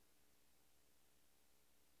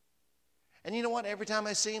 And you know what? Every time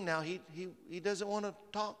I see him now, he doesn't want to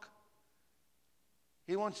talk.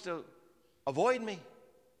 He wants to avoid me.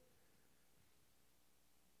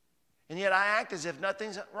 And yet I act as if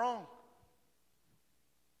nothing's wrong.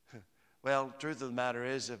 Well, truth of the matter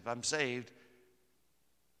is, if I'm saved,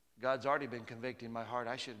 God's already been convicting my heart.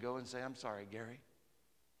 I should go and say, I'm sorry, Gary.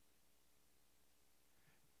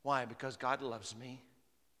 Why? Because God loves me.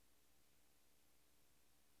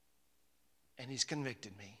 And He's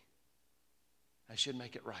convicted me. I should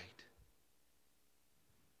make it right.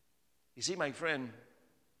 You see, my friend,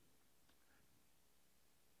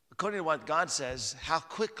 according to what God says, how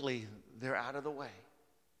quickly they're out of the way.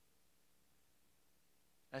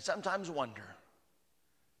 I sometimes wonder,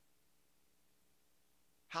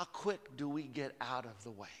 how quick do we get out of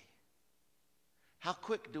the way? How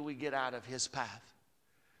quick do we get out of His path?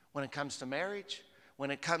 When it comes to marriage,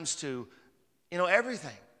 when it comes to,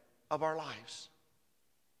 everything of our lives.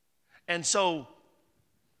 And so,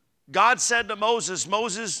 God said to Moses,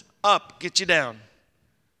 Moses, up, get you down.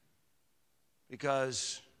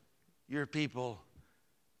 Because your people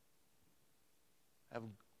have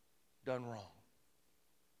done wrong.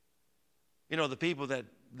 The people that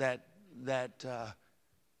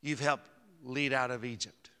you've helped lead out of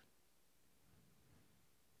Egypt.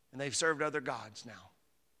 And they've served other gods now.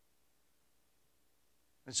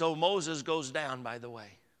 And so Moses goes down, by the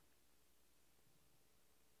way.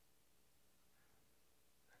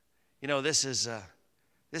 This is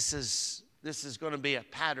going to be a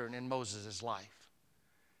pattern in Moses' life.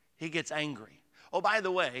 He gets angry. Oh, by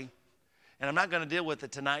the way, and I'm not going to deal with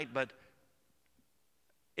it tonight, but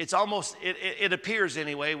it's almost, it appears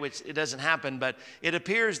anyway, which it doesn't happen, but it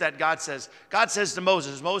appears that God says to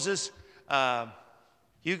Moses, Moses,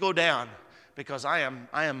 you go down because I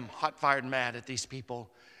am hot-fired mad at these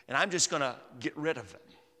people, and I'm just going to get rid of them.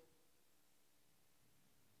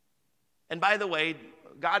 And by the way,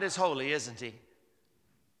 God is holy, isn't he?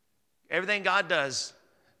 Everything God does,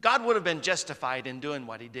 God would have been justified in doing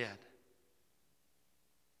what he did.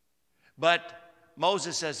 But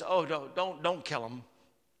Moses says, oh, don't kill him.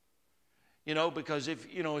 You know, because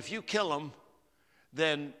if you kill him,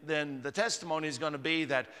 then the testimony is going to be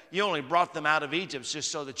that you only brought them out of Egypt just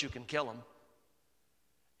so that you can kill them.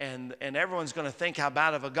 And everyone's going to think how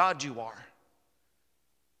bad of a God you are.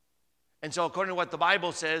 And so according to what the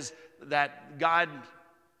Bible says, that God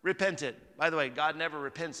repented. By the way, God never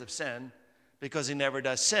repents of sin because he never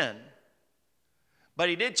does sin. But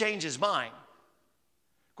he did change his mind.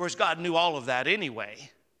 Of course, God knew all of that anyway,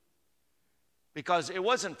 because it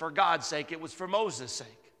wasn't for God's sake, it was for Moses' sake,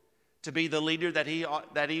 to be the leader that he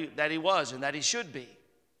was and that he should be.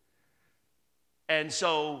 And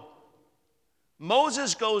so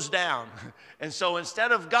Moses goes down. And so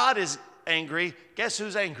instead of God is angry, guess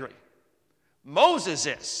who's angry? Moses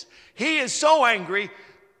is. He is so angry.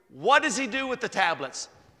 What does he do with the tablets?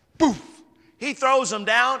 Poof! He throws them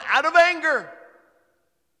down out of anger.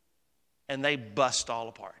 And they bust all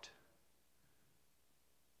apart.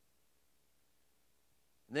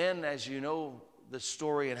 Then, as you know the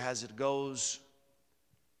story and as it goes,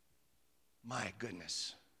 my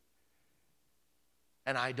goodness.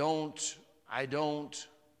 And I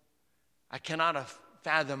cannot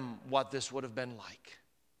fathom what this would have been like.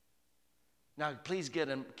 Now, please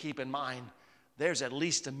keep in mind, there's at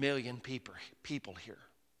least 1 million people here.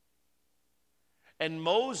 And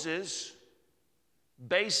Moses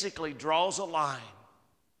basically draws a line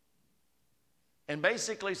and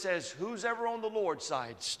basically says, who's ever on the Lord's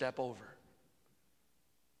side, step over.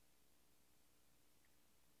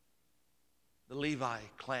 The Levi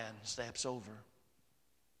clan steps over,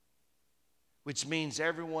 which means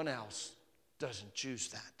everyone else doesn't choose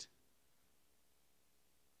that.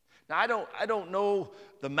 Now, I don't know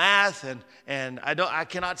the math, and I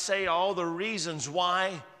cannot say all the reasons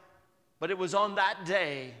why, but it was on that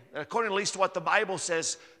day, according at least to what the Bible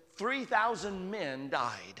says, 3,000 men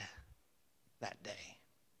died that day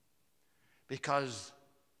because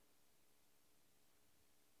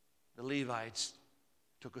the Levites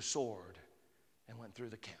took a sword and went through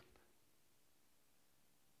the camp.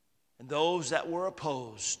 And those that were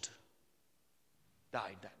opposed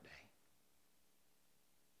died that day.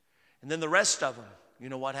 And then the rest of them, you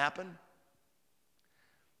know what happened?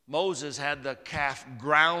 Moses had the calf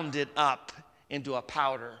grounded up into a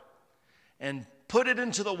powder and put it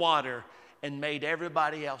into the water and made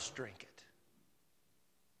everybody else drink it.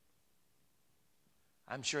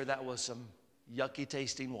 I'm sure that was some yucky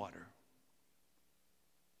tasting water.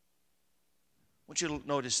 I want you to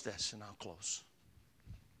notice this, and I'll close.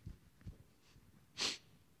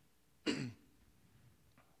 The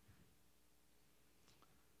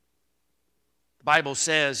Bible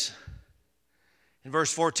says in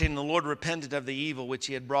verse 14, the Lord repented of the evil which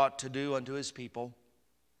he had brought to do unto his people.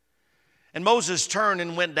 And Moses turned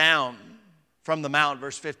and went down from the mount,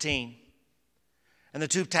 verse 15. And the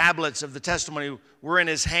 2 tablets of the testimony were in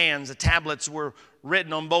his hands. The tablets were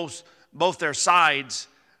written on both their sides.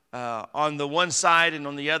 On the one side and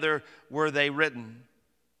on the other were they written.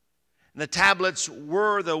 And the tablets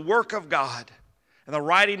were the work of God. And the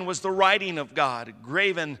writing was the writing of God,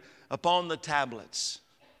 graven upon the tablets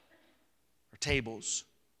or tables.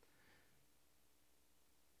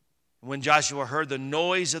 When Joshua heard the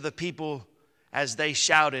noise of the people as they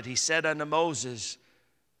shouted, he said unto Moses,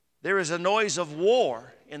 there is a noise of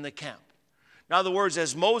war in the camp. In other words,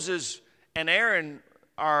 as Moses and Aaron,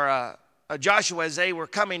 or Joshua, as they were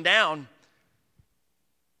coming down,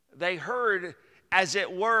 they heard, as it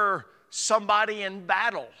were, somebody in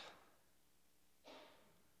battle.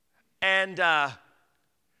 And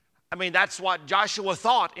that's what Joshua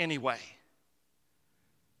thought anyway.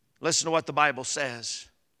 Listen to what the Bible says.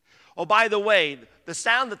 Oh, by the way, the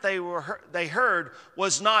sound that they heard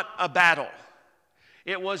was not a battle.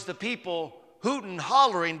 It was the people hooting,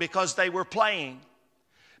 hollering because they were playing.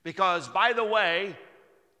 Because, by the way,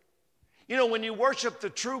 you know, when you worship the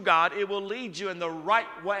true God, it will lead you in the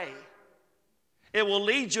right way. It will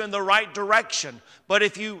lead you in the right direction. But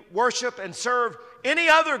if you worship and serve any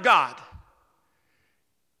other God,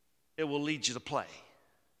 it will lead you to play.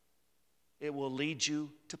 It will lead you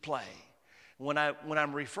to play. When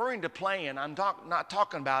I'm referring to playing, I'm not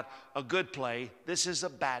talking about a good play. This is a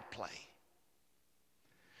bad play.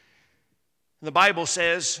 The Bible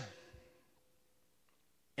says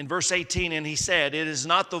in verse 18, and he said, it is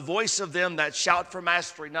not the voice of them that shout for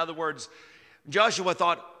mastery. In other words, Joshua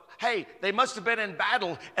thought, hey, they must have been in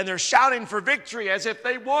battle and they're shouting for victory as if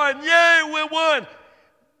they won. Yay, we won.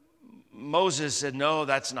 Moses said, no,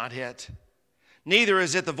 that's not it. Neither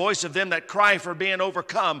is it the voice of them that cry for being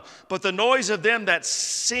overcome, but the noise of them that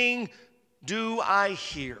sing do I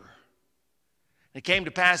hear. It came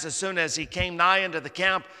to pass as soon as he came nigh unto the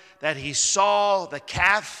camp that he saw the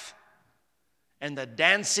calf and the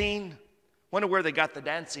dancing. Wonder where they got the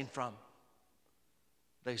dancing from.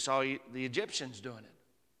 They saw the Egyptians doing it.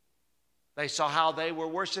 They saw how they were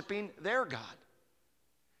worshiping their God.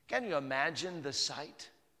 Can you imagine the sight?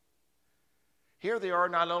 Here they are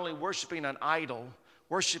not only worshiping an idol,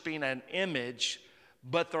 worshiping an image,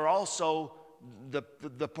 but they're also,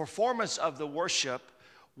 the performance of the worship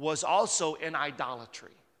was also in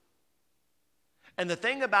idolatry. And the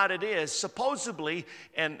thing about it is, supposedly,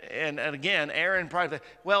 and again, Aaron probably,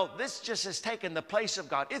 well, this just has taken the place of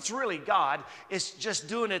God. It's really God. It's just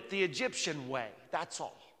doing it the Egyptian way. That's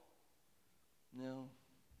all. No.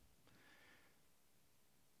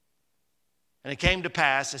 And it came to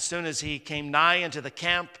pass, as soon as he came nigh into the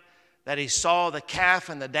camp, that he saw the calf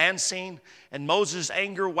and the dancing, and Moses'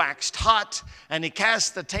 anger waxed hot, and he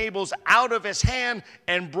cast the tables out of his hand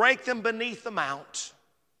and brake them beneath the mount.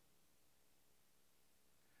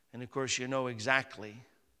 And of course, you know exactly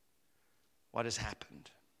what has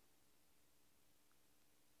happened.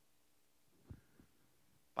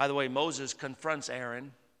 By the way, Moses confronts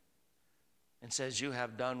Aaron and says, you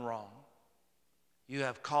have done wrong. You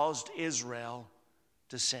have caused Israel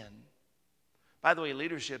to sin. By the way,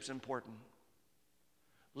 leadership's important.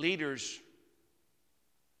 Leaders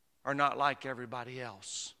are not like everybody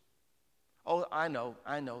else. Oh, I know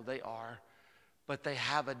they are. But they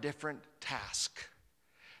have a different task.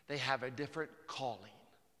 They have a different calling.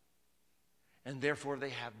 And therefore,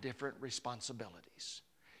 they have different responsibilities.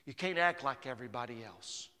 You can't act like everybody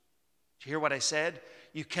else. Did you hear what I said?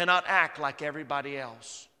 You cannot act like everybody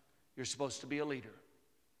else. You're supposed to be a leader.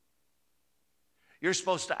 You're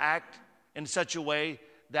supposed to act in such a way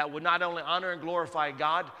that would not only honor and glorify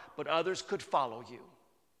God, but others could follow you.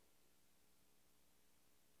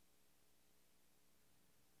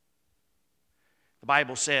 The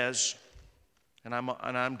Bible says, and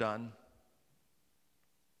I'm done.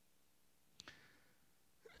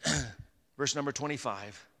 Verse number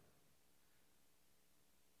 25.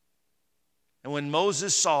 And when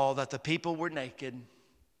Moses saw that the people were naked,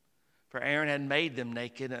 for Aaron had made them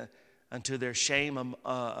naked unto their shame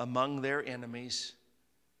among their enemies,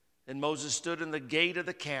 then Moses stood in the gate of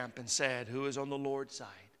the camp and said, who is on the Lord's side?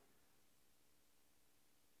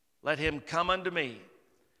 Let him come unto me.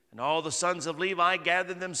 And all the sons of Levi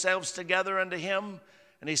gathered themselves together unto him.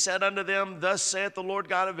 And he said unto them, thus saith the Lord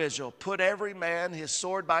God of Israel, put every man his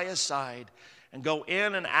sword by his side, and go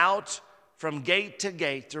in and out from gate to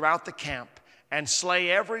gate throughout the camp, and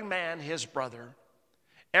slay every man his brother,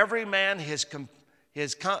 every man his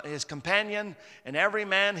companion, and every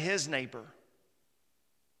man his neighbor.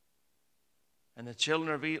 And the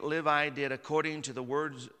children of Levi did according to the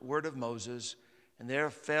word of Moses, and there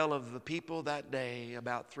fell of the people that day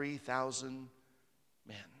about 3,000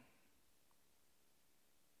 men.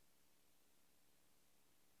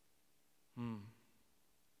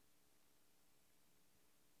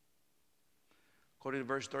 According to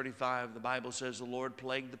verse 35, the Bible says the Lord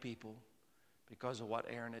plagued the people because of what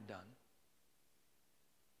Aaron had done.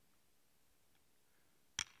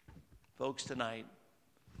 Folks, tonight,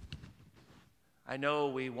 I know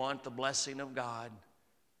we want the blessing of God,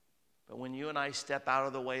 but when you and I step out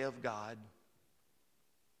of the way of God,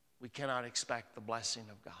 we cannot expect the blessing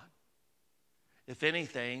of God. If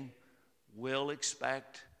anything, we'll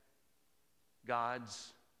expect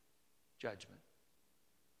God's judgment.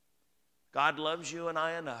 God loves you and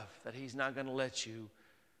I enough that he's not going to let you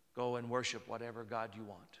go and worship whatever God you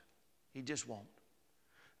want. He just won't.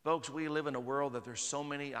 Folks, we live in a world that there's so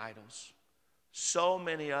many idols, so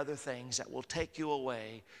many other things that will take you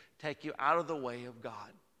away, take you out of the way of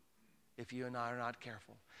God if you and I are not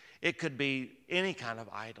careful. It could be any kind of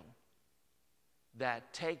idol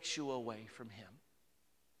that takes you away from him.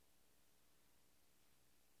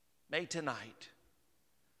 May tonight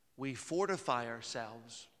we fortify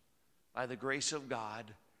ourselves by the grace of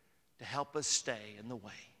God to help us stay in the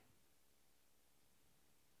way.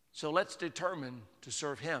 So let's determine to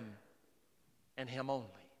serve him and him only.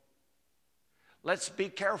 Let's be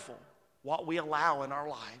careful what we allow in our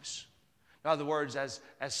lives. In other words, as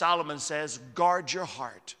Solomon says, guard your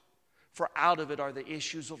heart, for out of it are the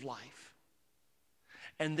issues of life.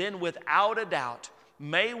 And then without a doubt,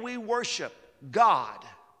 may we worship God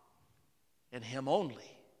and Him only.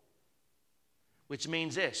 Which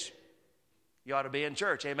means this: you ought to be in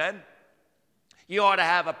church, amen? You ought to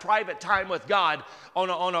have a private time with God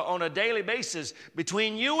on a daily basis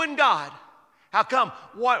between you and God. How come?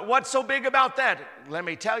 What's so big about that? Let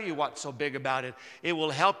me tell you what's so big about it. It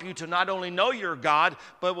will help you to not only know your God,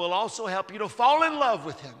 but will also help you to fall in love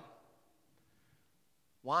with Him.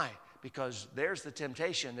 Why? Because there's the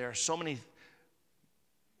temptation. There are so many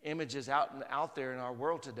images out there in our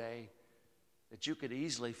world today that you could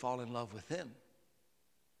easily fall in love with them,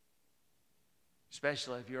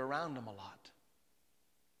 especially if you're around them a lot.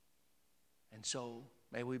 And so,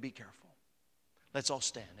 may we be careful. Let's all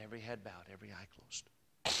stand, every head bowed, every eye closed.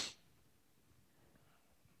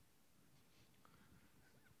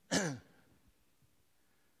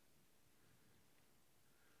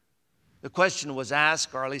 The question was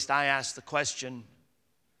asked, or at least I asked the question,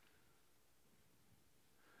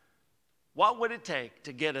 what would it take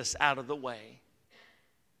to get us out of the way?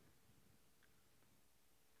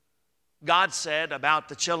 God said about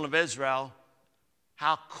the children of Israel,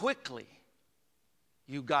 how quickly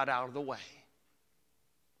you got out of the way.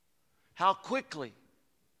 How quickly.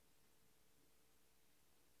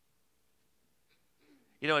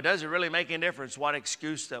 You know, it doesn't really make any difference what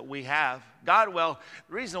excuse that we have. God, well,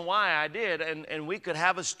 the reason why I did, and we could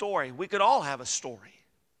have a story. We could all have a story.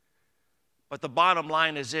 But the bottom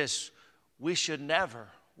line is this: we should never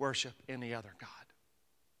worship any other God.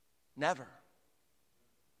 Never.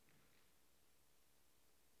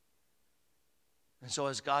 And so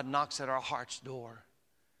as God knocks at our heart's door,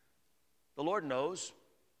 the Lord knows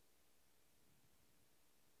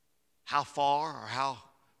how far or how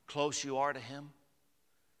close you are to Him,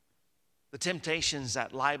 the temptations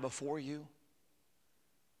that lie before you.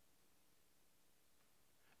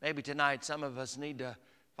 Maybe tonight some of us need to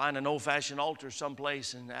find an old-fashioned altar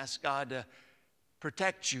someplace and ask God to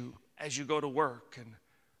protect you as you go to work and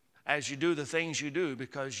as you do the things you do,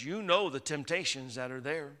 because you know the temptations that are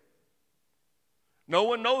there. No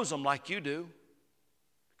one knows them like you do,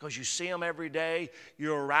 because you see them every day,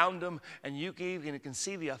 you're around them, and you can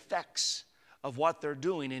see the effects of what they're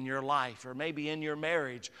doing in your life, or maybe in your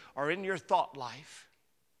marriage, or in your thought life.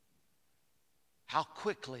 How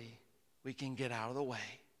quickly we can get out of the way.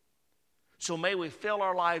 So may we fill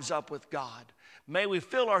our lives up with God. May we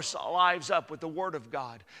fill our lives up with the Word of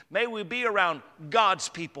God. May we be around God's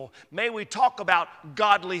people. May we talk about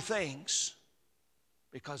godly things,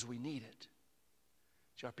 because we need it.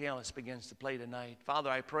 As our pianist begins to play tonight,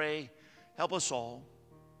 Father, I pray, help us all,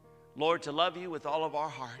 Lord, to love you with all of our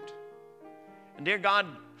heart. And dear God,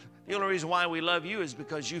 the only reason why we love you is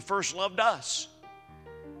because you first loved us.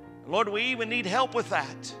 Lord, we even need help with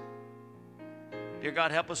that. Dear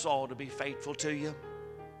God, help us all to be faithful to you.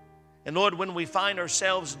 And Lord, when we find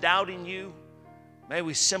ourselves doubting you, may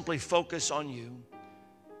we simply focus on you.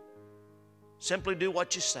 Simply do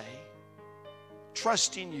what you say,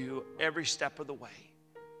 trusting you every step of the way.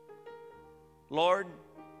 Lord,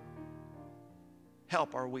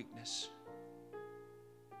 help our weakness.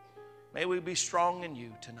 May we be strong in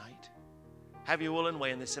you tonight. Have your will and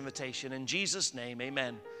way in this invitation. In Jesus' name,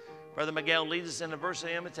 amen. Brother Miguel, lead us in a verse of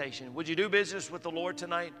the invitation. Would you do business with the Lord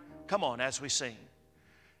tonight? Come on as we sing.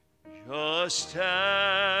 Just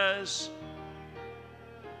as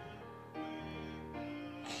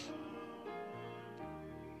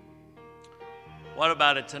what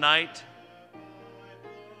about it tonight?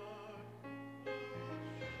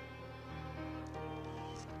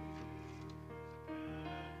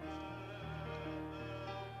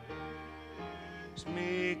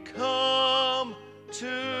 Me come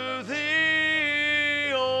to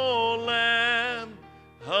thee, O Lamb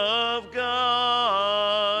of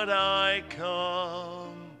God, I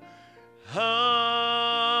come.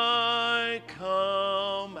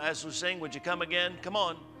 As we sing, would you come again? Come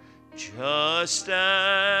on. Just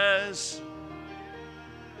as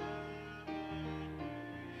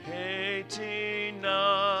hating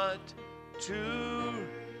not to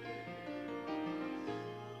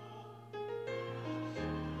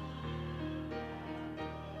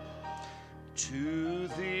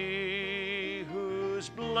thee whose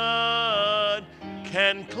blood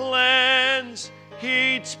can cleanse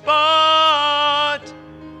each spot.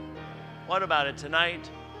 What about it tonight?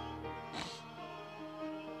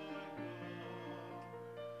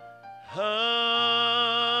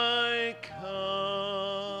 I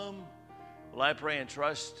come. Well, I pray and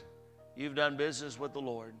trust you've done business with the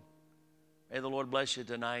Lord. May the Lord bless you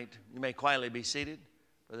tonight. You may quietly be seated.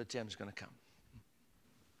 Brother Tim's going to come.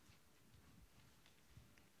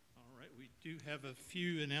 All right, we do have a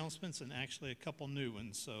few announcements and actually a couple new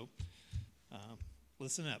ones, so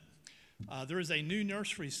listen up. There is a new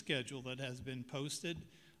nursery schedule that has been posted.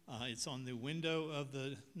 It's on the window of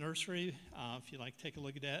the nursery, if you'd like to take a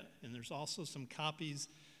look at that. And there's also some copies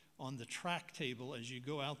on the track table as you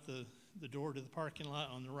go out the door to the parking lot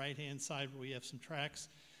on the right-hand side where we have some tracks.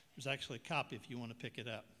 There's actually a copy if you want to pick it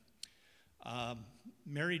up.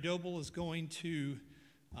 Mary Doble is going to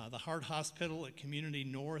the Heart Hospital at Community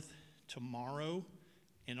North tomorrow,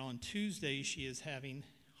 and on Tuesday she is having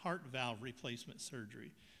heart valve replacement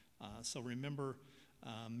surgery. So remember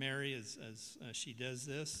Mary as she does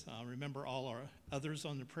this. Remember all our others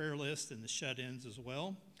on the prayer list and the shut-ins as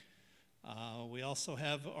well. We also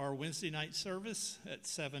have our Wednesday night service at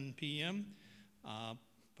 7 p.m.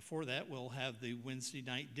 Before that, we'll have the Wednesday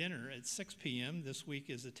night dinner at 6 p.m. This week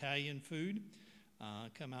is Italian food.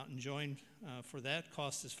 Come out and join for that.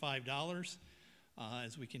 Cost is $5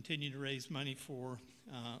 as we continue to raise money for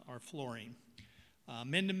our flooring.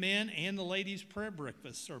 Men to Men and the ladies' prayer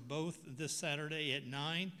breakfasts are both this Saturday at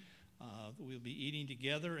 9. We'll be eating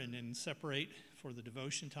together and then separate for the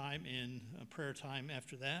devotion time and prayer time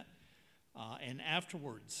after that. And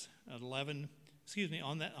afterwards, at 11,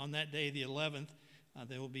 on that day, the 11th,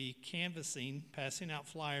 they will be canvassing, passing out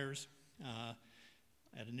flyers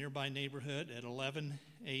at a nearby neighborhood at 11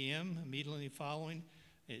 a.m. immediately following.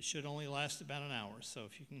 It should only last about an hour, so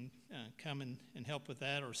if you can come and help with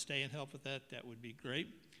that or stay and help with that, that would be great.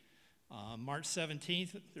 March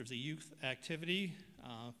 17th, there's a youth activity.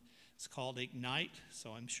 It's called Ignite,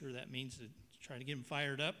 so I'm sure that means to try to get them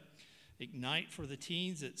fired up. Ignite for the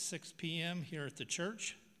teens at 6 p.m. here at the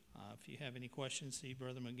church. If you have any questions, see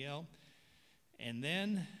Brother Miguel. And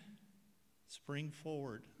then spring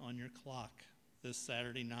forward on your clock this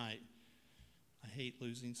Saturday night. I hate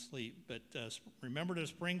losing sleep, but remember to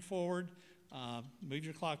spring forward, move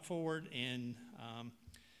your clock forward, and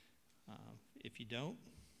if you don't,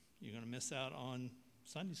 you're going to miss out on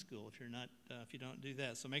Sunday school if you don't do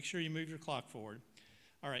that. So make sure you move your clock forward.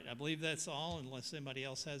 All right, I believe that's all, unless anybody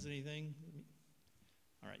else has anything.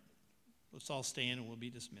 All right, let's all stand and we'll be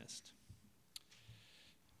dismissed.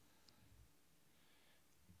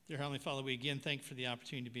 Dear Heavenly Father, we again thank you for the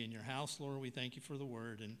opportunity to be in your house. Lord, we thank you for the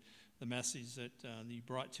word and the message that you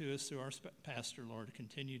brought to us through our pastor, Lord.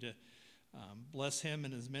 Continue to bless him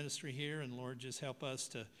and his ministry here, and Lord, just help us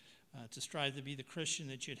to strive to be the Christian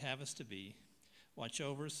that you'd have us to be. Watch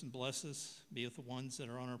over us and bless us. Be with the ones that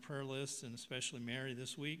are on our prayer list, and especially Mary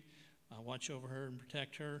this week. Watch over her and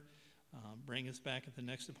protect her. Bring us back at the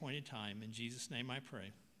next appointed time. In Jesus' name I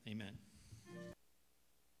pray. Amen.